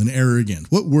formal and arrogant.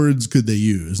 What words could they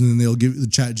use? And then the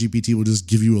ChatGPT will just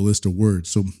give you a list of words.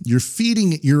 So you're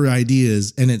feeding it your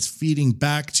ideas, and it's feeding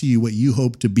back to you what you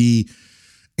hope to be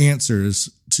answers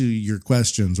to your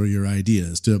questions or your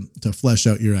ideas, to flesh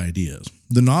out your ideas.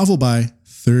 The novel by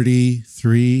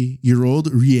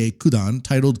 33-year-old Rie Kudan,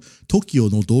 titled Tokyo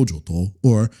no Dojo to,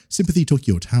 or Sympathy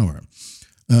Tokyo Tower.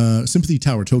 Sympathy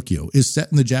Tower Tokyo is set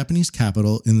in the Japanese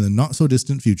capital in the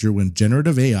not-so-distant future when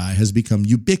generative AI has become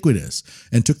ubiquitous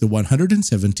and took the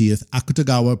 170th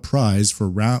Akutagawa Prize for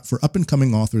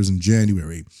up-and-coming authors in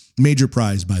January. Major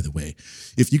prize, by the way.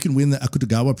 If you can win the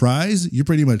Akutagawa Prize, you're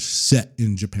pretty much set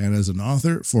in Japan as an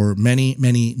author for many,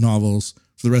 many novels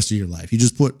for the rest of your life. You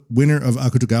just put winner of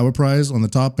Akutagawa Prize on the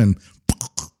top and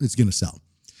it's going to sell.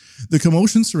 The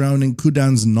commotion surrounding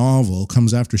Kudan's novel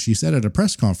comes after she said at a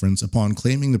press conference upon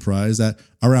claiming the prize that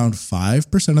around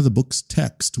 5% of the book's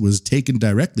text was taken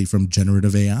directly from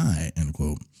generative AI, end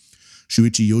quote.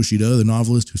 Shuichi Yoshida, the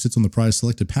novelist who sits on the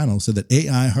prize-selected panel, said that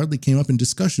AI hardly came up in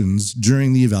discussions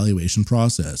during the evaluation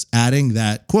process, adding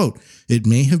that, quote, it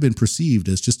may have been perceived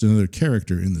as just another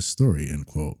character in the story, end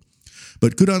quote.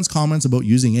 But Kudon's comments about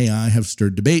using AI have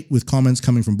stirred debate, with comments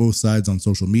coming from both sides on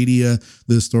social media.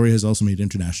 This story has also made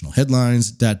international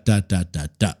headlines.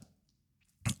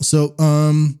 So,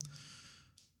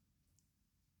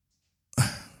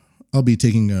 I'll be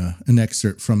taking an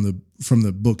excerpt from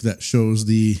the book that shows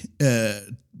the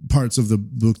parts of the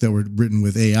book that were written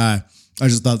with AI. I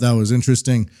just thought that was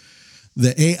interesting.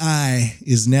 The AI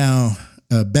is now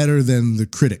better than the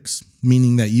critics,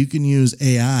 meaning that you can use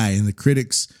AI and the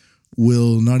critics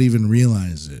will not even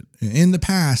realize it. In the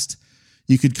past,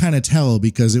 you could kind of tell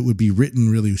because it would be written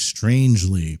really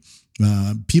strangely.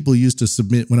 People used to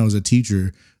submit, when I was a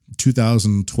teacher,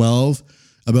 2012,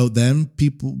 about them.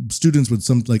 Students would,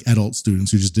 some like adult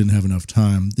students who just didn't have enough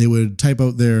time, they would type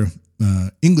out their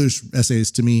English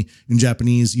essays to me in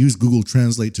Japanese, use Google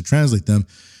Translate to translate them.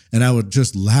 And I would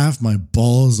just laugh my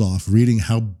balls off reading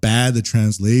how bad the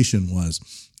translation was.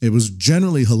 It was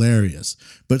generally hilarious.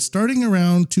 But starting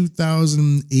around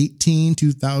 2018,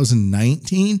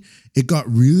 2019, it got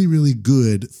really, really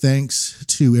good thanks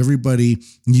to everybody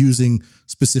using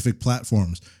specific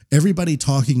platforms. Everybody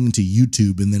talking into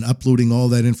YouTube and then uploading all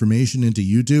that information into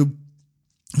YouTube.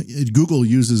 Google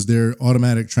uses their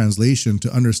automatic translation to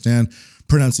understand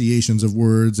pronunciations of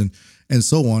words and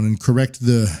so on, and correct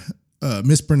the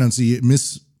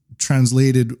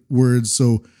mistranslated words.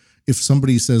 So if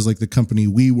somebody says like the company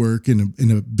WeWork in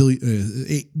a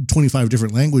 25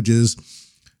 different languages,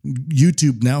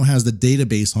 YouTube now has the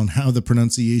database on how the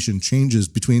pronunciation changes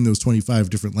between those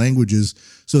 25 different languages,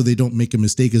 so they don't make a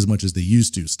mistake as much as they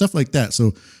used to. Stuff like that.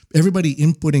 So everybody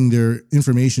inputting their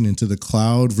information into the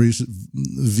cloud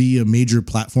via major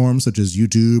platforms such as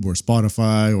YouTube or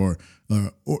Spotify or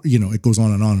it goes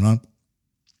on and on and on.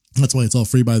 That's why it's all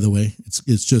free, by the way.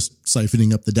 It's just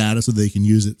siphoning up the data so they can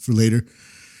use it for later.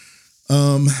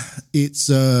 It's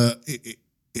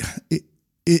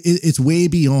way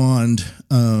beyond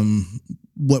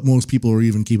what most people are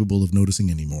even capable of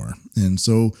noticing anymore. And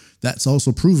so that's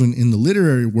also proven in the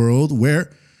literary world,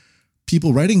 where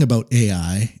people writing about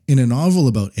AI in a novel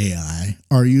about AI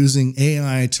are using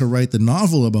AI to write the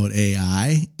novel about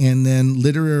AI, and then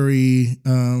literary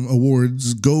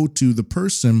awards go to the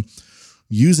person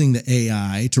using the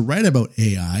AI to write about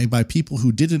AI by people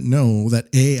who didn't know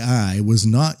that AI was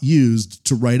not used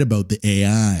to write about the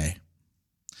AI.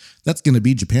 That's going to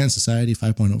be Japan Society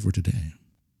 5.0 for today.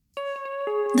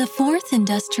 The fourth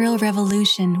industrial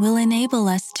revolution will enable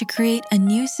us to create a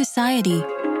new society.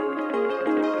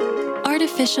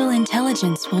 Artificial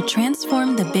intelligence will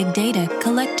transform the big data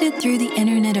collected through the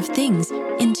Internet of Things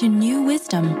into new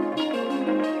wisdom.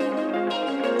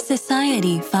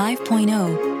 Society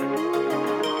 5.0.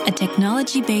 A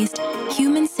technology-based,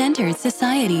 human-centered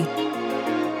society.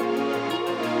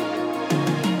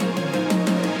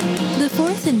 The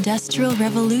fourth industrial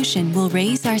revolution will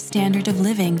raise our standard of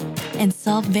living and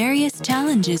solve various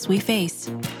challenges we face.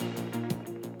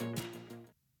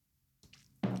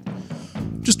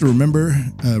 Just a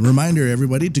reminder,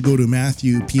 everybody, to go to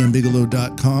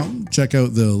MatthewPMBigelow.com, check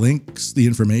out the links, the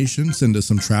information, send us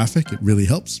some traffic. It really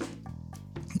helps.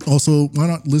 Also, why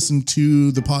not listen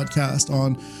to the podcast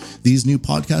on these new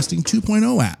Podcasting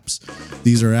 2.0 apps?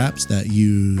 These are apps that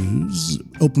use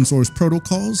open source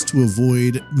protocols to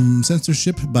avoid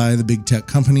censorship by the big tech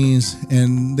companies,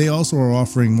 and they also are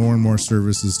offering more and more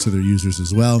services to their users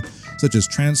as well, such as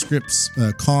transcripts,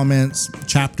 comments,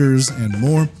 chapters, and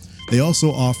more. They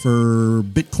also offer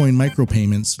Bitcoin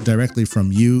micropayments directly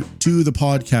from you to the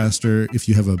podcaster if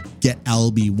you have a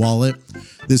GetAlby wallet.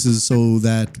 This is so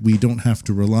that we don't have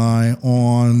to rely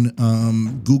on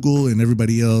Google and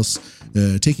everybody else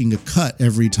taking a cut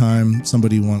every time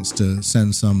somebody wants to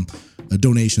send some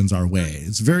donations our way.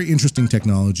 It's very interesting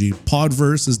technology.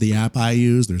 Podverse is the app I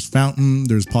use. There's Fountain,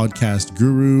 there's Podcast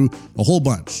Guru, a whole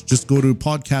bunch. Just go to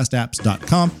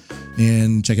podcastapps.com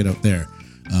and check it out there.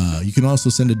 You can also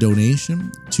send a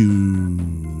donation to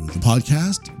the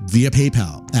podcast via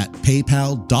PayPal at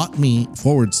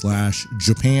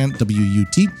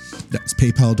paypal.me/JapanWUT. That's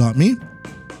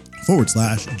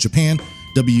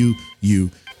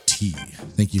paypal.me/JapanWUT.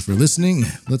 Thank you for listening.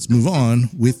 Let's move on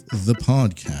with the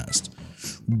podcast.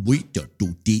 Wait,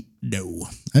 no.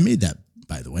 I made that,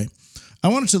 by the way. I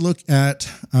wanted to look at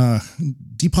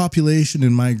depopulation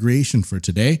and migration for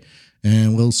today,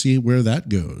 and we'll see where that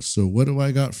goes. So what do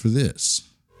I got for this?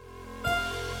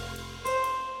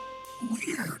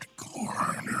 Weird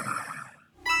corner.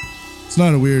 It's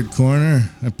not a weird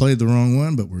corner. I played the wrong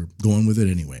one, but we're going with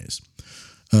it anyways.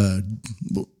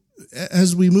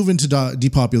 As we move into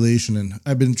depopulation, and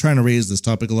I've been trying to raise this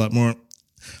topic a lot more,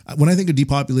 when I think of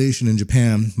depopulation in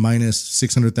Japan, minus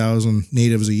 600,000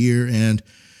 natives a year, and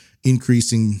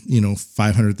increasing,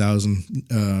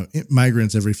 500,000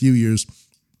 migrants every few years.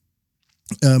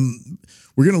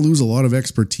 We're going to lose a lot of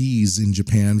expertise in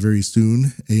Japan very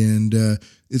soon. And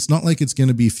it's not like it's going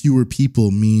to be fewer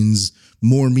people means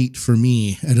more meat for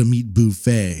me at a meat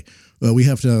buffet. We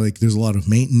have to, there's a lot of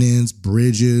maintenance,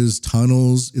 bridges,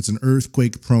 tunnels. It's an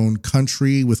earthquake-prone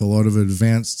country with a lot of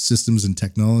advanced systems and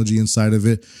technology inside of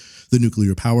it. The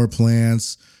nuclear power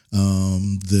plants,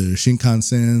 the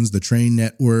Shinkansens, the train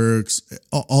networks,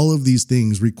 all of these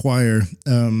things require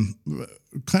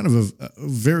kind of a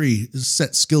very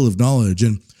set skill of knowledge.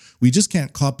 And we just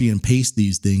can't copy and paste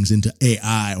these things into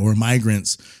AI or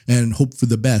migrants and hope for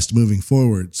the best moving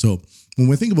forward. So when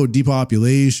we think about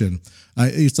depopulation,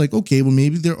 it's like, okay, well,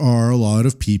 maybe there are a lot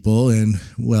of people. And,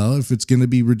 well, if it's going to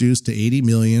be reduced to 80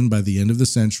 million by the end of the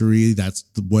century, that's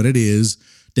what it is.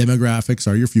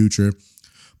 Demographics are your future.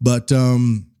 But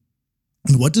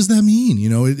what does that mean?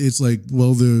 It's like,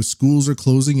 well, the schools are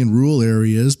closing in rural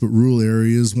areas, but rural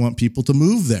areas want people to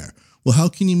move there. Well, how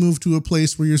can you move to a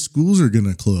place where your schools are going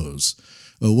to close?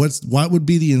 What would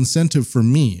be the incentive for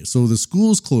me? So the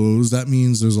schools close. That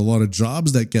means there's a lot of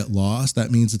jobs that get lost.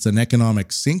 That means it's an economic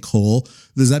sinkhole.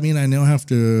 Does that mean I now have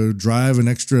to drive an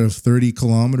extra 30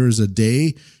 kilometers a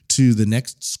day to the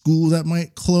next school that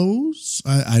might close?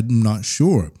 I'm not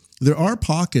sure. There are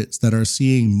pockets that are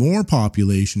seeing more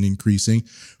population increasing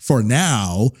for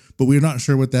now, but we're not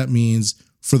sure what that means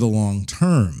for the long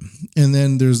term. And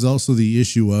then there's also the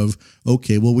issue of,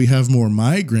 okay, well, we have more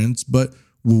migrants, but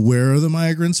where are the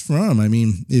migrants from? I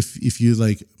mean, if you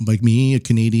like me, a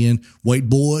Canadian, white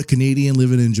boy, Canadian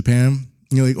living in Japan,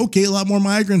 you're like, okay, a lot more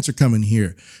migrants are coming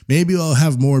here. Maybe I'll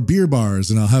have more beer bars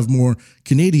and I'll have more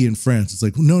Canadian friends. It's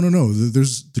like, no.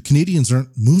 The Canadians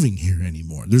aren't moving here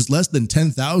anymore. There's less than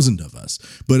 10,000 of us.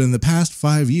 But in the past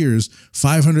 5 years,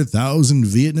 500,000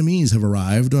 Vietnamese have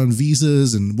arrived on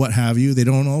visas and what have you. They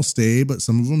don't all stay, but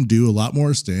some of them do, a lot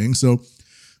more staying. So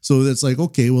it's like,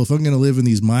 okay, well, if I'm going to live in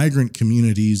these migrant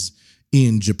communities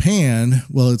in Japan,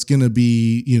 well, it's going to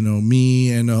be,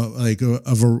 me and a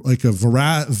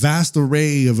vast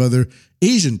array of other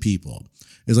Asian people.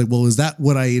 It's like, well, is that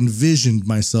what I envisioned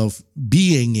myself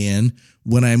being in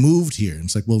when I moved here? And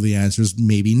it's like, well, the answer is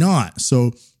maybe not.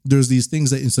 So there's these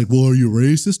things that it's like, well, are you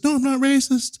racist? No, I'm not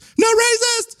racist. Not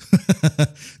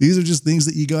racist. These are just things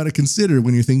that you got to consider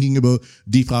when you're thinking about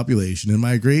depopulation and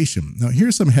migration. Now,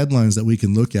 here's some headlines that we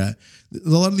can look at. A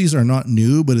lot of these are not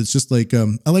new, but it's just like,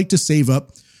 I like to save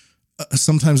up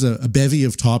sometimes a bevy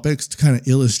of topics to kind of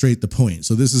illustrate the point.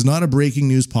 So this is not a breaking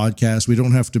news podcast. We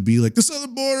don't have to be like the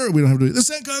southern border. We don't have to be the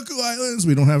Senkaku Islands.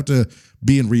 We don't have to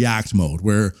be in react mode.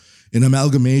 We're in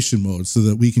amalgamation mode so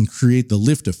that we can create the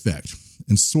lift effect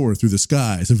and soar through the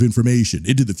skies of information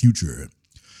into the future.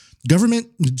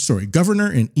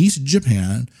 Governor in East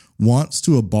Japan wants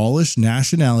to abolish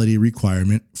nationality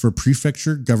requirement for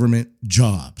prefecture government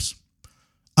jobs.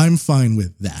 I'm fine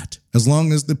with that, as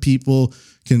long as the people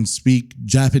can speak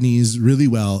Japanese really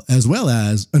well as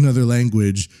another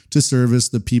language to service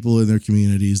the people in their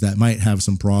communities that might have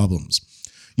some problems.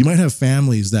 You might have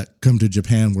families that come to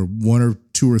Japan where 1 or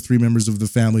 2 or 3 members of the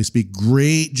family speak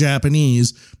great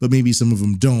Japanese, but maybe some of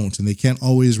them don't, and they can't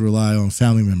always rely on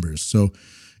family members. So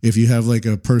if you have like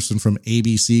a person from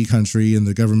ABC country in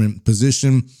the government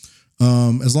position,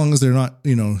 as long as they're not,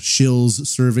 shills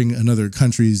serving another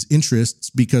country's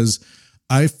interests, because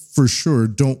I for sure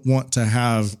don't want to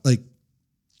have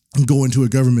go into a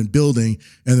government building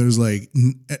and there's 80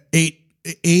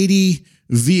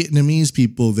 Vietnamese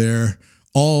people there,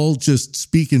 all just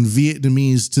speaking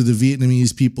Vietnamese to the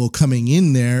Vietnamese people coming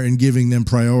in there and giving them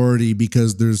priority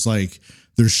because they're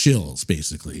shills,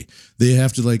 basically. They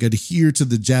have to adhere to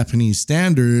the Japanese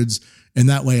standards, and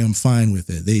that way I'm fine with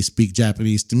it. They speak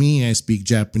Japanese to me, I speak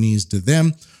Japanese to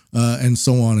them, and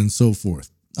so on and so forth.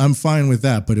 I'm fine with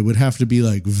that, but it would have to be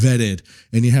vetted,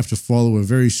 and you have to follow a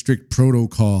very strict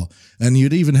protocol, and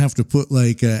you'd even have to put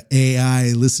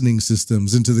AI listening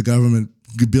systems into the government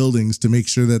buildings to make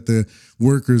sure that the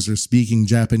workers are speaking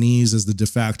Japanese as the de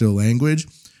facto language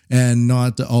and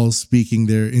not all speaking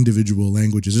their individual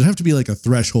languages. There'd have to be a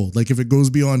threshold. If it goes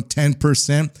beyond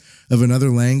 10% of another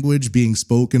language being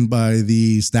spoken by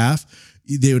the staff,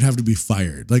 they would have to be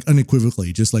fired,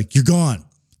 unequivocally, just you're gone.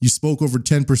 You spoke over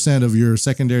 10% of your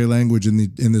secondary language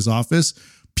in this office.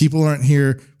 People aren't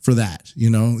here for that.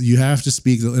 You have to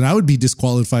speak, and I would be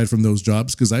disqualified from those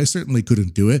jobs because I certainly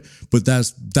couldn't do it, but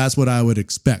that's what I would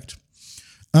expect.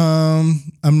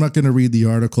 I'm not going to read the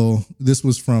article. This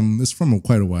was from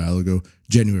quite a while ago,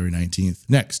 January 19th.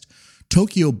 Next,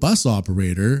 Tokyo bus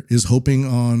operator is hoping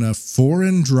on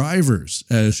foreign drivers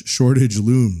as shortage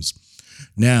looms.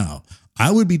 Now, I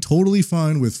would be totally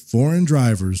fine with foreign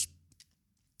drivers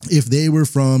if they were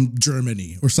from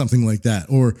Germany or something like that,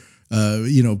 or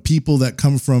people that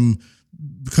come from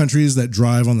countries that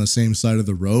drive on the same side of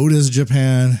the road as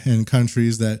Japan, and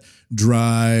countries that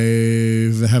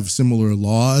have similar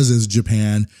laws as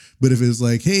Japan. But if it's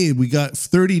like, hey, we got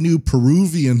 30 new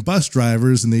Peruvian bus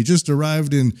drivers and they just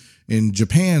arrived in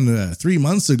Japan 3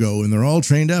 months ago and they're all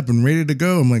trained up and ready to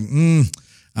go, I'm like,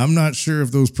 I'm not sure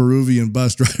if those Peruvian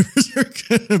bus drivers are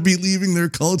going to be leaving their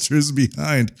cultures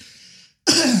behind.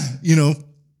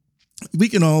 We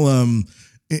can all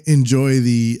enjoy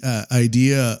the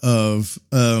idea of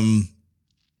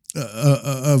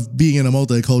being in a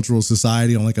multicultural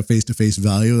society on like a face-to-face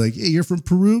value. Like, hey, you're from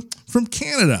Peru, from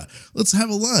Canada. Let's have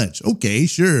a lunch. Okay,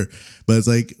 sure. But it's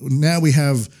like now we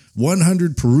have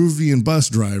 100 Peruvian bus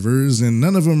drivers and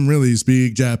none of them really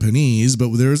speak Japanese,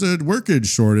 but there's a workage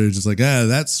shortage. It's like, I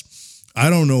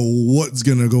don't know what's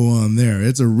going to go on there.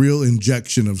 It's a real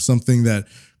injection of something that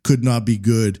could not be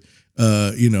good,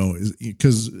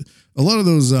 because a lot of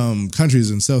those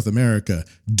countries in South America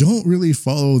don't really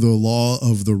follow the law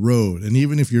of the road. And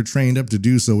even if you're trained up to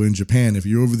do so in Japan, if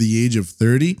you're over the age of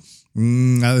 30,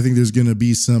 I think there's going to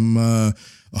be some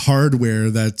hardware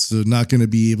that's not going to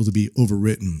be able to be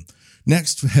overwritten.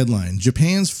 Next headline,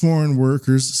 Japan's foreign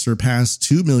workers surpassed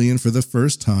 2 million for the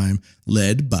first time,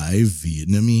 led by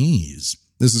Vietnamese.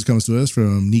 This comes to us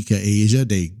from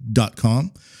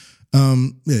NikkeiAsia.com.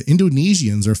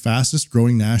 Indonesians are fastest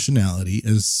growing nationality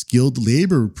as skilled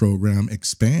labor program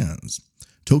expands.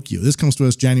 Tokyo. This comes to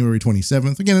us January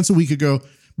 27th. Again, it's a week ago,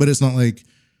 but it's not like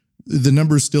the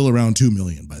number's still around 2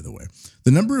 million, by the way. The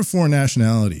number of foreign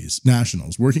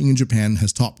nationals working in Japan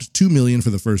has topped 2 million for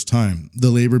the first time,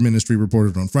 the Labor Ministry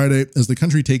reported on Friday, as the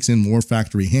country takes in more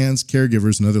factory hands,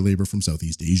 caregivers, and other labor from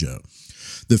Southeast Asia.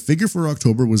 The figure for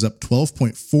October was up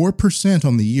 12.4%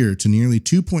 on the year to nearly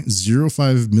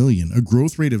 2.05 million, a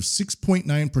growth rate of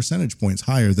 6.9 percentage points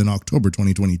higher than October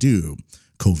 2022.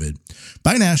 COVID.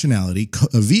 By nationality,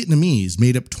 Vietnamese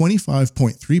made up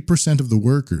 25.3% of the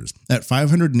workers at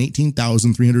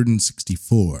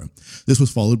 518,364. This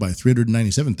was followed by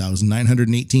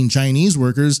 397,918 Chinese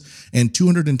workers and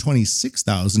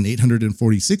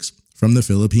 226,846 from the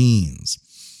Philippines.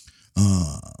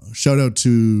 Shout out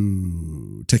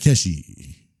to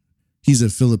Takeshi. He's a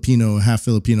Filipino, half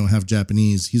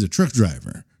Japanese. He's a truck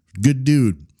driver. Good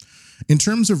dude. In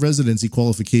terms of residency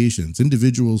qualifications,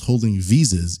 individuals holding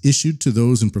visas issued to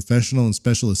those in professional and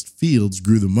specialist fields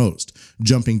grew the most,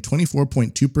 jumping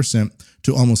 24.2%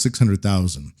 to almost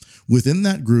 600,000. Within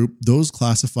that group, those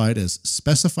classified as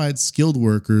specified skilled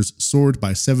workers soared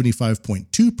by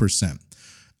 75.2%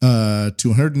 to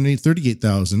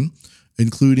 138,000,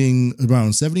 including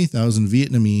around 70,000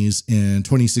 Vietnamese and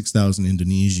 26,000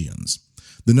 Indonesians.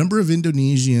 The number of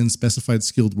Indonesian specified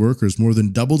skilled workers more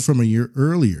than doubled from a year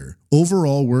earlier.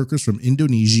 Overall, workers from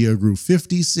Indonesia grew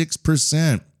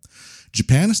 56%.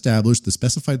 Japan established the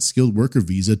specified skilled worker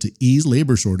visa to ease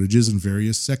labor shortages in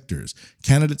various sectors.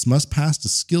 Candidates must pass a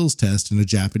skills test and a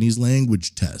Japanese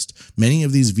language test. Many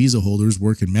of these visa holders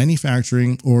work in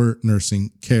manufacturing or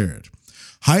nursing care.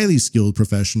 Highly skilled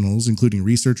professionals, including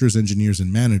researchers, engineers,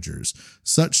 and managers.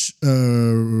 Such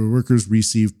workers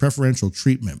receive preferential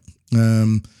treatment.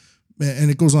 And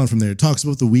it goes on from there. It talks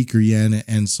about the weaker yen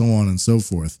and so on and so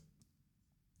forth.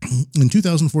 In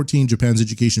 2014, Japan's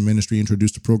education ministry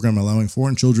introduced a program allowing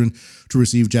foreign children to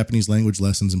receive Japanese language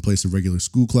lessons in place of regular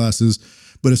school classes.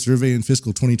 But a survey in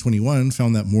fiscal 2021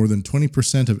 found that more than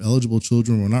 20% of eligible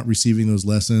children were not receiving those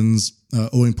lessons,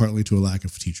 owing partly to a lack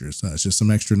of teachers. It's just some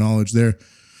extra knowledge there.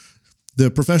 The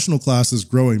professional class is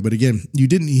growing, but again, you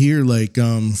didn't hear like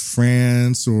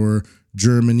France or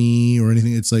Germany or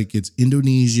anything. It's like it's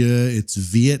Indonesia, it's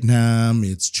Vietnam,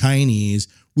 it's Chinese,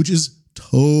 which is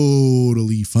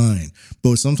totally fine.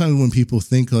 But sometimes when people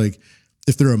think like,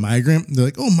 if they're a migrant, they're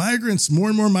like, oh, migrants, more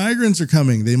and more migrants are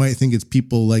coming. They might think it's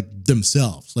people like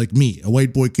themselves, like me, a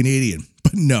white boy Canadian.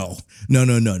 But no.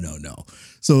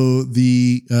 So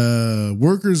the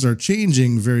workers are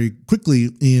changing very quickly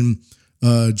in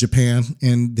Japan,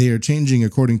 and they are changing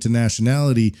according to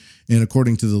nationality and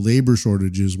according to the labor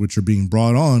shortages, which are being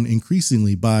brought on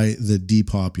increasingly by the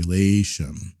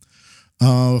depopulation.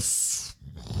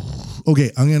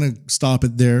 Okay, I'm going to stop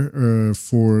it there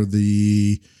for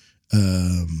the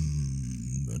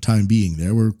time being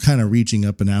there. We're kind of reaching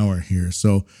up an hour here.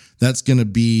 So that's going to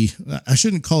be, I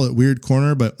shouldn't call it Weird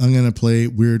Corner, but I'm going to play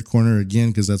Weird Corner again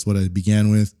because that's what I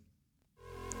began with.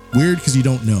 Weird because you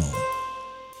don't know.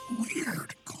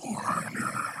 Weird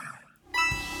Corner.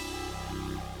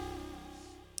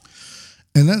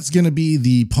 And that's going to be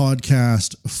the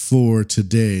podcast for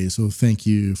today. So thank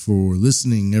you for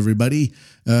listening, everybody.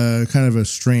 Kind of a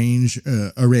strange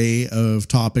array of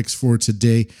topics for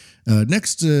today.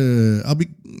 Next, I'll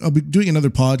be doing another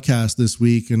podcast this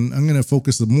week, and I'm going to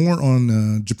focus more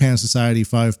on Japan Society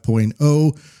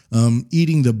 5.0,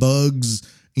 eating the bugs,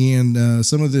 and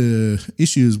some of the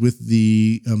issues with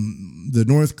the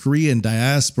North Korean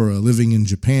diaspora living in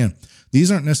Japan. These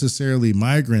aren't necessarily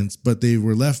migrants, but they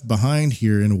were left behind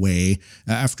here in a way.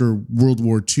 After World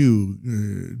War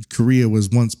II, Korea was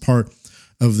once part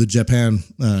of the Japan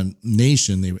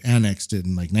nation. They annexed it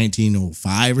in like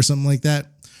 1905 or something like that.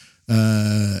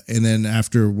 And then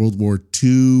after World War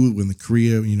II, when the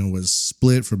Korea, was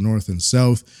split from North and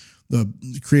South,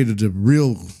 created a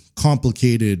real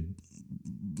complicated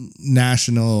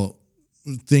national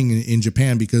thing in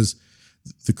Japan, because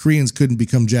the Koreans couldn't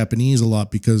become Japanese a lot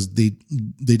because they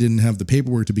didn't have the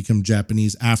paperwork to become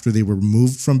Japanese after they were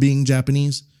removed from being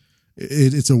Japanese.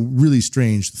 It's a really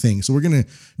strange thing. So we're going to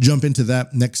jump into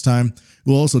that next time.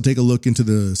 We'll also take a look into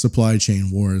the supply chain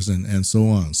wars and so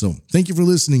on. So thank you for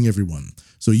listening, everyone.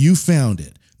 So you found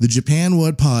it. The Japan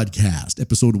What Podcast,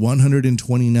 episode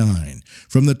 129,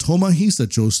 from the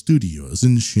Tomohisacho Studios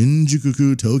in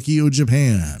Shinjuku, Tokyo,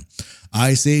 Japan.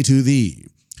 I say to thee,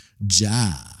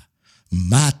 Ja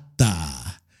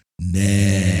Mata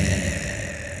Ne.